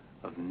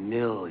of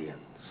millions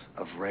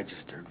of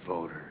registered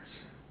voters.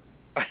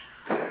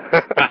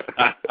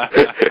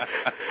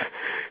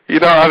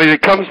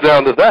 It comes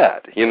down to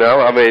that.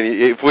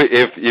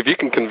 If you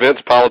can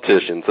convince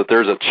politicians that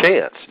there's a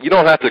chance, you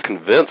don't have to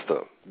convince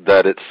them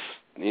that it's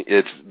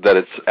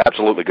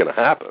absolutely going to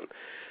happen.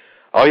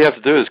 All you have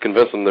to do is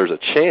convince them there's a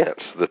chance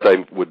that they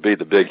would be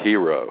the big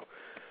hero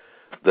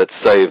that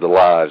saved the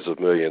lives of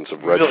millions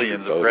of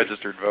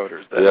registered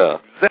voters.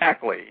 That's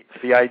exactly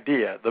the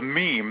idea, the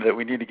meme that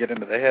we need to get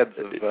into the heads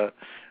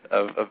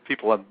of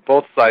people on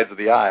both sides of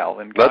the aisle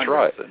in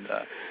Congress. That's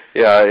right.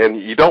 And, and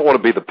you don't want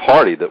to be the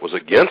party that was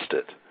against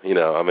it, and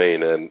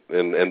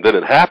then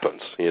it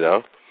happens,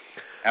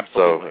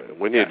 Absolutely. So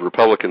we need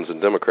Republicans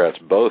and Democrats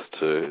both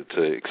to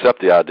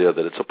accept the idea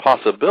that it's a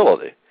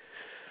possibility.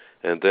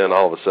 And then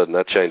all of a sudden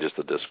that changes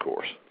the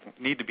discourse.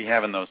 Need to be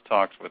having those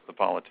talks with the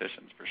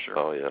politicians for sure.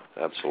 Oh yeah,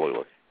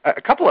 absolutely.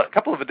 A couple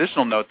of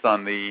additional notes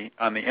on the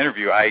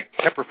interview. I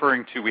kept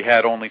referring to we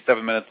had only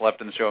 7 minutes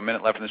left in the show, a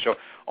minute left in the show,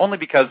 only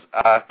because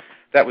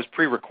that was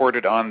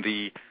pre-recorded on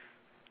the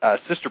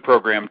sister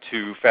program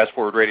to Fast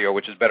Forward Radio,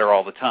 which is Better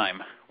All the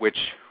Time, which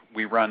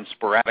we run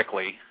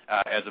sporadically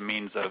as a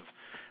means of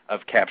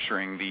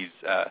capturing these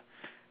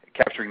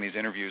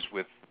interviews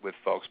with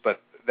folks.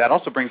 But that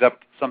also brings up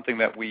something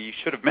that we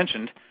should have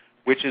mentioned,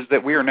 which is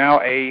that we are now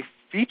a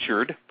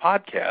featured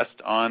podcast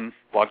on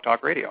Blog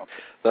Talk Radio.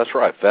 That's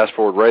right. Fast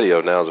Forward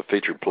Radio now is a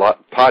featured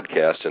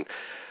podcast, and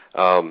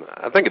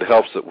I think it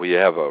helps that we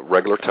have a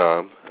regular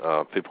time.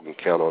 People can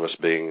count on us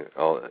being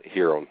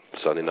here on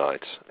Sunday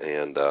nights,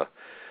 and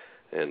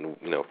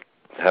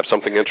have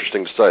something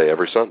interesting to say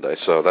every Sunday.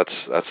 So that's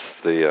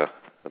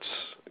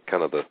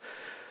kind of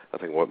I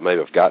think what may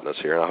have gotten us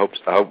here. And I hope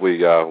we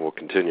will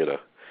continue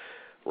to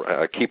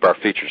keep our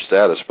featured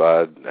status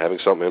by having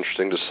something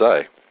interesting to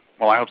say.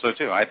 Well, I hope so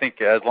too. I think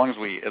as long as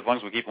we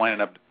keep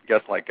lining up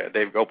guests like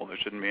David Gobel, there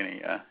shouldn't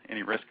be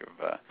any risk of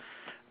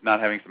not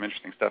having some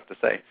interesting stuff to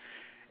say.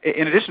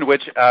 In addition to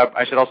which,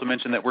 I should also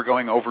mention that we're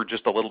going over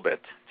just a little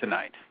bit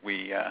tonight.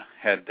 We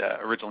had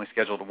originally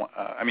scheduled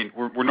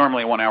we're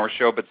normally a 1 hour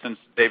show, but since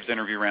Dave's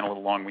interview ran a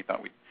little long, we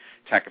thought we'd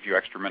tack a few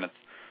extra minutes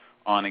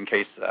on in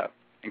case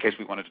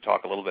we wanted to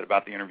talk a little bit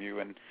about the interview.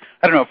 And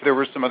I don't know if there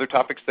were some other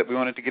topics that we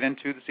wanted to get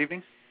into this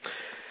evening.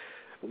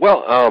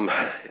 Well,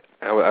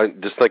 I'm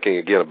just thinking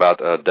again about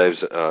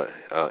Dave's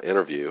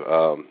interview.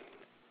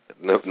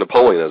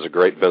 Napoleon is a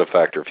great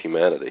benefactor of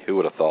humanity. Who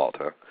would have thought,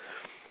 huh?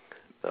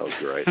 That was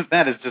great.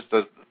 That is just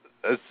a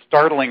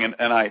startling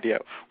an idea.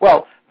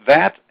 Well,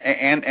 that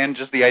and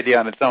just the idea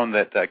on its own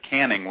that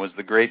canning was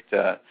the greatest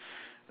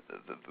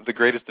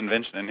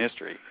invention in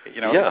history.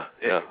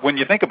 When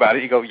you think about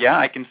it, you go,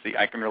 I can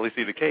really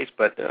see the case.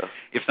 But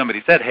if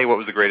somebody said, hey, what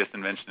was the greatest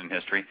invention in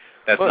history,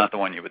 that's not the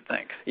one you would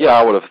think. Yeah,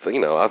 I would have,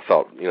 I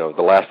thought,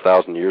 the last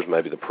 1,000 years,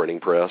 maybe the printing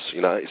press,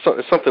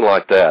 something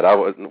like that. I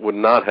would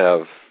not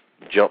have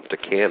jumped to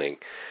canning.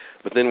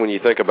 But then when you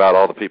think about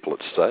all the people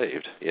it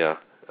saved,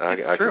 I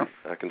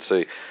can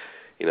see,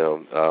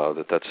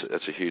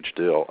 that's a huge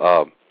deal.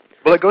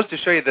 Well, it goes to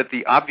show you that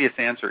the obvious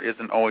answer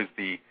isn't always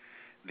the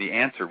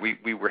answer.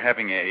 We were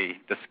having a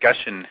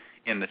discussion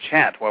in the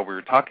chat while we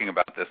were talking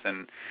about this,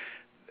 and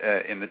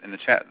in the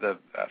chat, the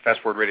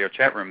Fast Forward Radio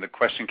chat room, the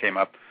question came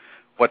up,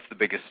 what's the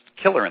biggest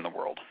killer in the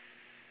world?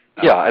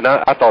 Yeah, and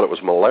I thought it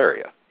was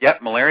malaria. Yeah,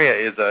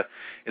 malaria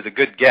is a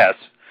good guess.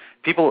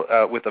 People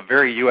with a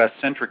very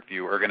U.S.-centric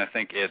view are going to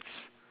think it's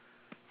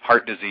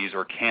heart disease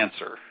or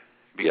cancer,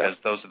 because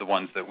those are the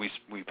ones that we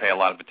pay a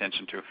lot of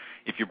attention to.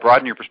 If you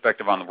broaden your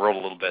perspective on the world a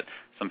little bit,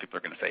 some people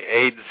are going to say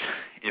AIDS.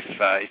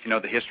 If you know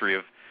the history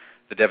of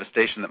the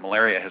devastation that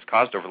malaria has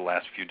caused over the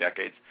last few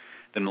decades,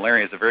 then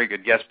malaria is a very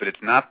good guess, but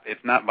it's not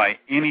by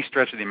any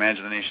stretch of the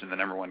imagination the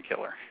number one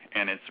killer.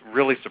 And it's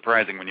really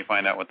surprising when you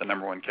find out what the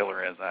number one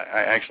killer is. I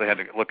actually had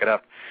to look it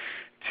up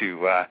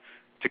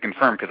to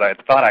confirm, because I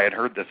thought I had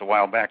heard this a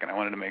while back, and I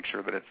wanted to make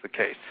sure that it's the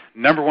case.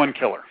 Number one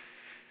killer.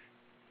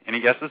 Any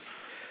guesses?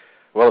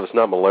 Well, if it's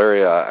not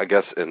malaria, I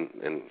guess, and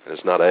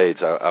it's not AIDS,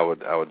 I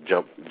would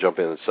jump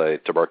in and say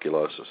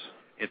tuberculosis.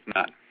 It's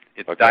not.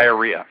 It's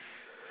diarrhea.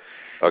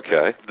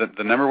 Okay.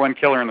 The number one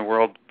killer in the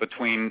world,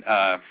 between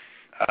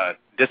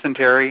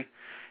dysentery,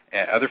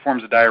 other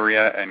forms of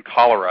diarrhea, and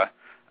cholera,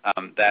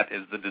 that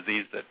is the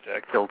disease that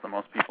kills the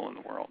most people in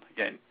the world.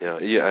 Again.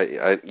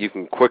 Yeah. You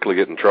can quickly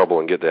get in trouble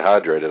and get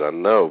dehydrated, I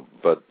know,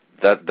 but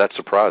that's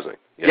surprising.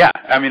 Yeah,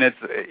 I mean,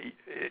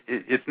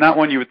 it's not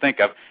one you would think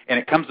of, and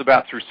it comes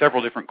about through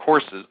several different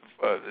courses,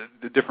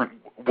 different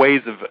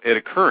ways of it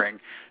occurring,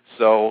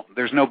 so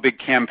there's no big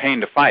campaign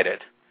to fight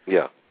it.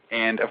 Yeah.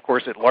 And, of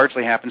course, it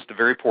largely happens to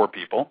very poor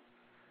people,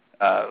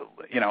 and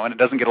it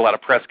doesn't get a lot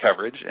of press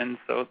coverage, and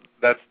so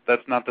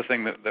that's not the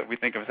thing that we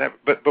think of as that.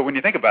 But when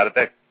you think about it,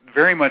 that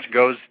very much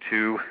goes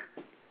to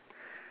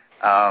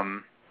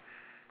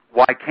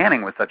why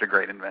canning was such a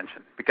great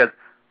invention, because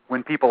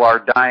when people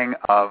are dying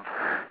of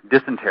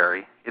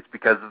dysentery, it's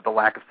because of the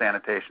lack of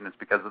sanitation. It's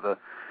because of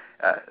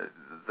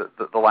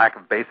the lack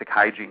of basic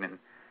hygiene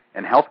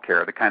and health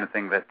care, the kind of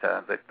thing that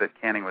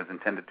canning was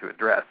intended to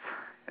address.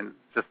 And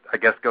just, I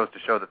guess, goes to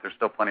show that there's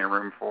still plenty of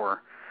room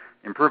for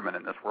improvement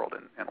in this world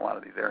in a lot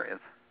of these areas.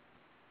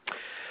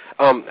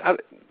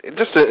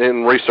 Just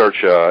in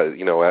research,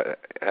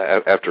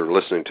 after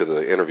listening to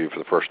the interview for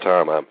the first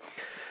time,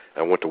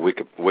 I went to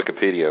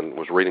Wikipedia and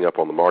was reading up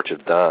on the March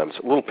of Dimes.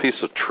 A little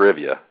piece of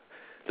trivia,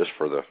 just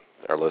for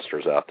our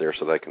listeners out there,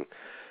 so they can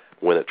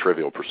win at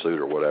Trivial Pursuit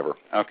or whatever.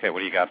 Okay, what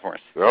do you got for us?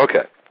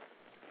 Okay.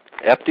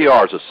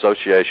 FDR's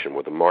association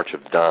with the March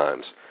of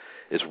Dimes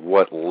is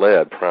what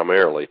led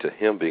primarily to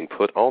him being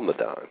put on the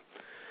dime.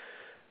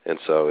 And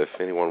so if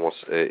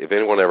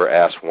anyone ever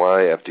asks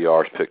why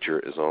FDR's picture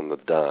is on the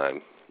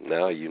dime,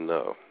 now you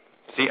know.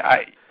 See,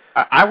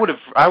 I would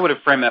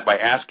have framed that by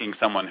asking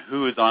someone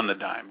who is on the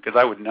dime, because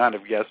I would not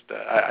have guessed.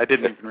 I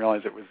didn't even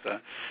realize it was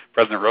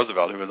President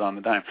Roosevelt who was on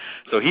the dime.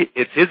 So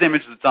it's his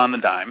image that's on the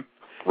dime.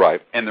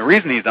 Right. And the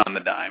reason he's on the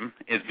dime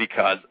is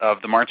because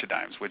of the March of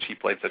Dimes, which he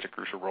played such a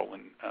crucial role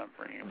in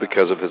bringing about.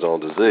 Because of his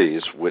own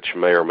disease, which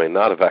may or may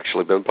not have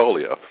actually been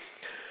polio.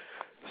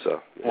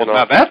 So, well,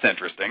 now that's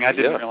interesting. I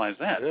didn't realize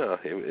that. Yeah,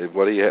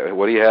 what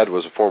he had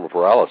was a form of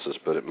paralysis,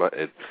 but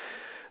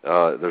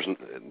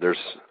there's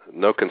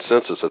no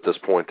consensus at this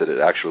point that it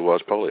actually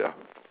was polio.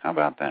 How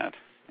about that?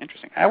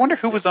 Interesting. I wonder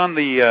who was on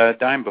the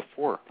dime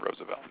before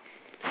Roosevelt.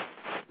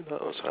 Who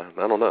knows?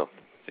 I don't know.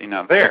 See,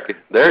 now there. Okay.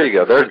 There you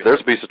go. There's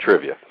a piece of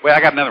trivia. Wait,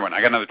 I got another one. I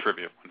got another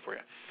trivia one for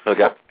you.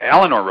 Okay.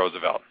 Eleanor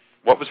Roosevelt.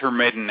 What was her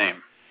maiden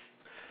name?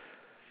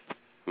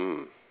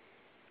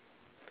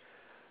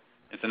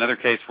 It's another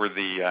case where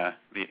the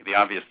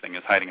obvious thing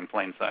is hiding in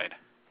plain sight.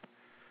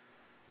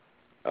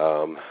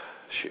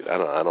 Shoot,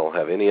 I don't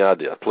have any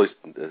idea. Please.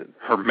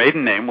 Her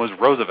maiden name was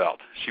Roosevelt.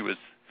 She was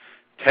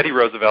Teddy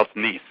Roosevelt's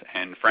niece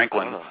and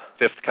Franklin's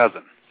fifth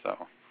cousin. So.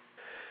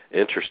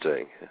 This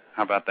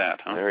How about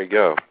that? Huh? There you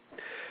go.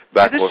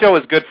 This show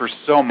is good for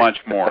so much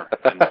more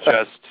than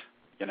just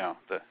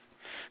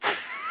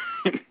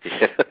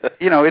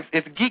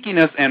it's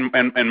geekiness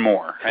and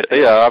more.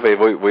 Yeah, I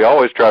mean, we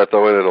always try to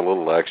throw in a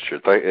little extra,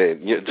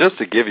 just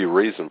to give you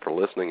reason for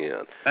listening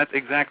in. That's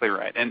exactly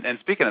right. And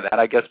speaking of that,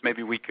 I guess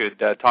maybe we could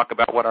talk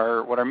about what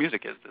our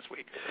music is this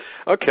week.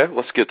 Okay,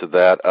 let's get to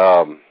that.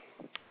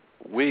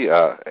 We,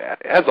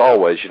 as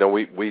always,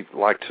 we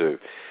like to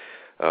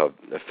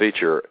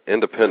feature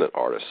independent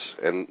artists,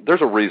 and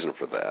there's a reason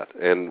for that.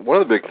 And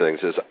one of the big things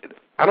is,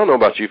 I don't know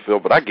about you, Phil,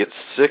 but I get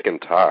sick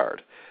and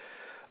tired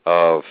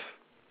of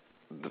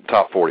the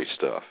top 40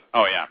 stuff.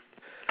 Oh, yeah.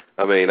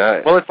 I mean,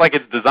 well, it's like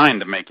it's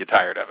designed to make you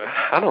tired of it.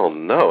 I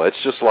don't know. It's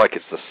just like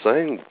it's the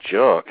same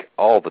junk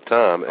all the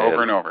time.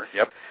 Over and over,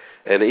 yep.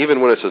 And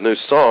even when it's a new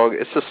song,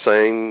 it's the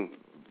same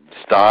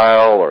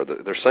style, or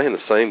they're saying the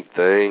same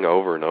thing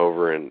over and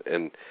over. And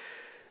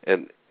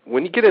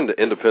when you get into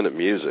independent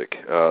music,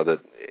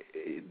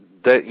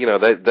 they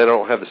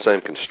don't have the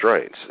same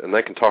constraints, and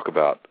they can talk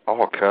about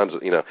all kinds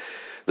of,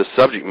 the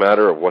subject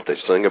matter of what they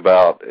sing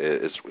about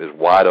is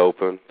wide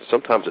open.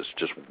 Sometimes it's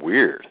just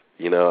weird,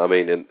 I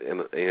mean, and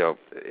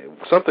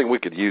something we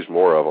could use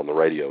more of on the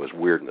radio is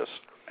weirdness.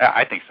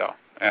 I think so.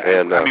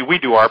 And I mean, we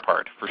do our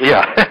part for sure.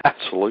 Yeah,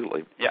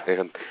 absolutely. Yeah.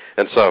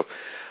 And so,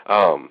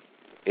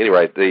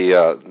 anyway,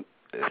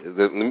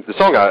 the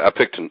song I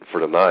picked for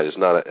tonight is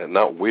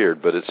not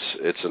weird, but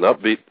it's an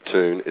upbeat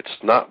tune. It's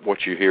not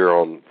what you hear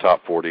on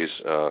top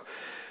 40s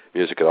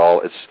music at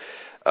all.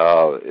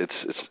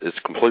 It's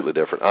completely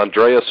different.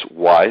 Andreas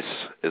Weiss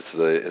is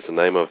the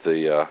name of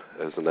the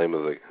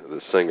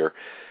singer,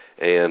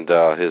 and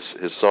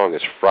his song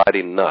is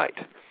Friday Night.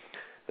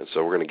 And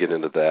so we're going to get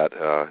into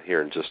that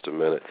here in just a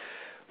minute.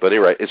 But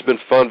anyway, it's been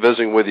fun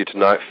visiting with you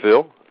tonight,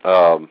 Phil.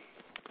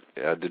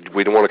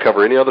 We don't want to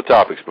cover any other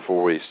topics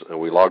before we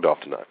logged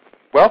off tonight.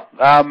 Well,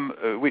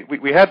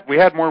 we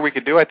had more we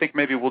could do. I think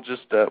maybe we'll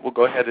just we'll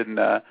go ahead and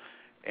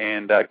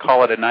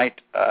call it a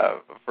night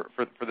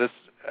for this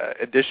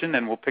edition,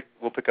 and we'll pick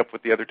up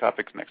with the other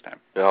topics next time.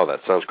 Oh,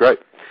 that sounds great.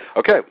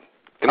 Okay.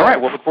 All right.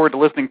 We'll look forward to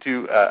listening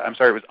to. It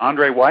was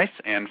Andre Weiss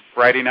and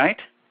Friday Night,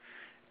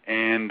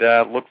 and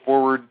look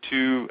forward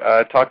to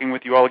talking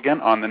with you all again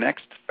on the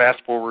next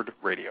Fast Forward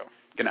Radio.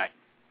 Good night.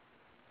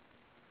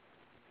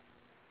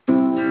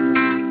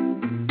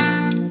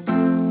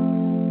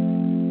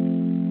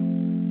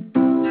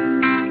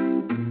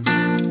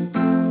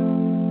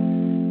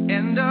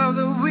 End of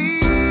the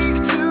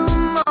week,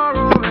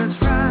 tomorrow is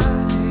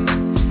Friday,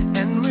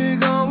 and we're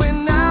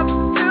going out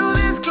to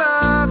this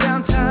club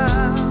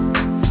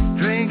downtown,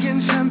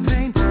 drinking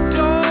champagne,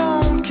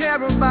 don't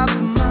care about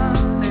the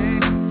money,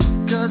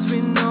 'cause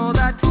we know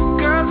that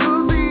girls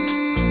will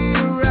be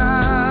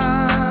around.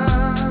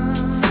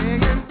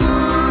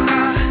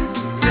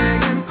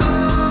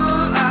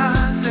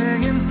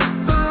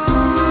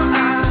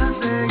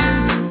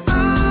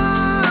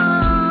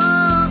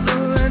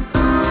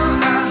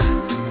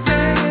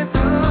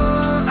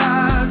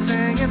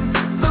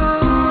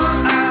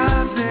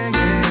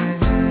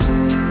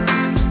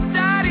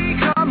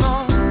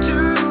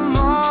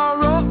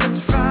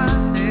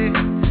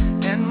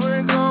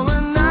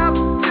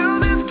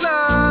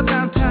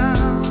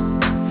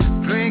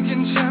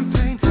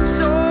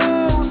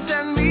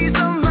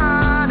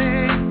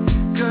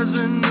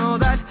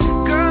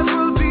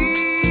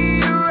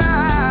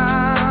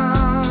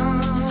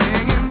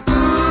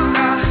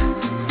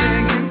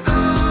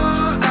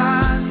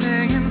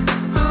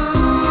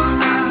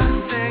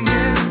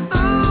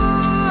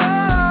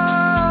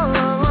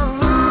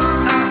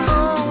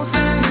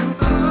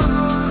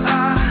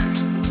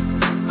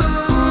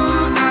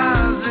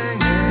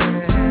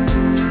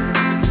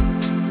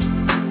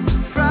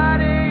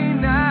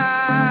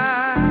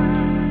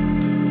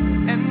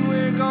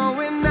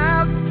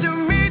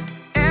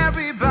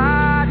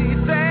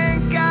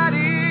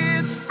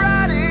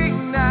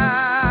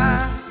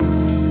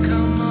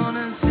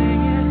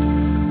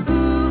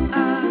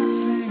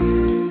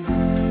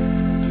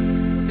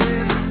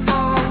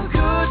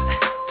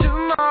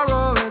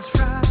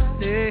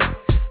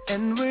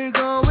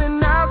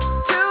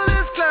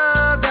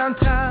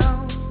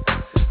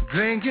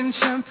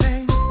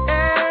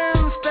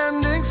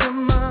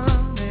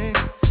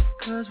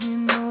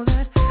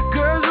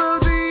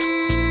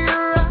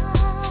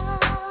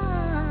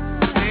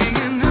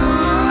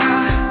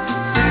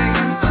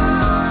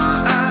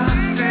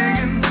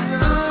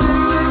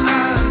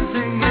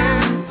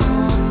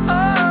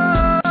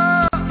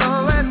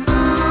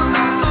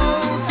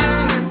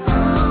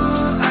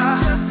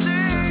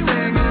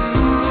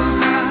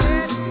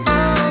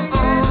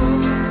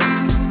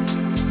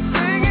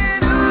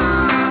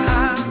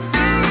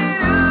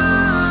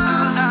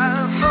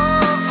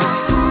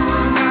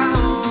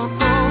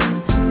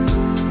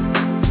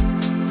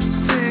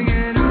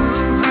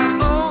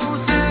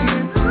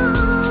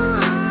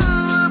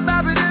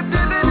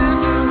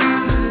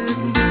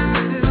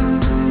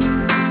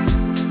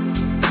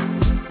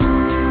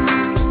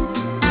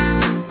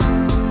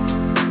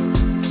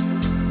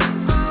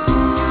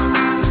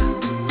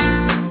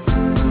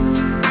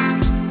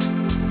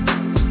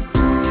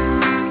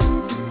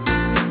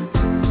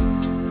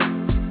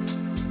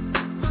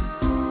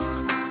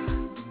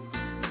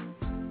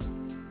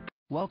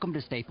 Welcome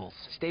to Staples.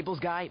 Staples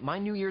Guy, my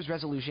New Year's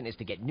resolution is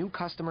to get new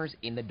customers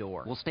in the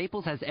door. Well,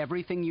 Staples has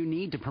everything you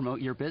need to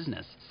promote your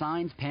business.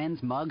 Signs,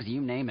 pens, mugs,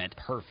 you name it.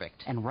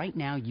 Perfect. And right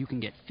now you can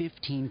get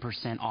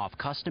 15% off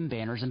custom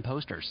banners and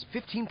posters.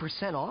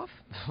 15% off?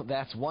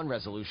 That's one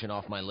resolution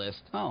off my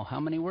list. Oh, how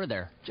many were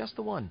there? Just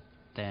the one.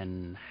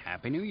 Then,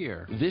 Happy New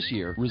Year. This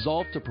year,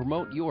 resolve to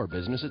promote your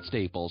business at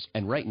Staples.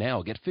 And right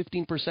now, get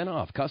 15%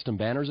 off custom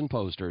banners and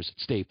posters.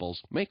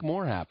 Staples. Make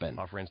more happen.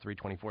 Offer ends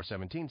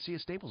 3/24/17. See a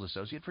Staples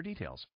associate for details.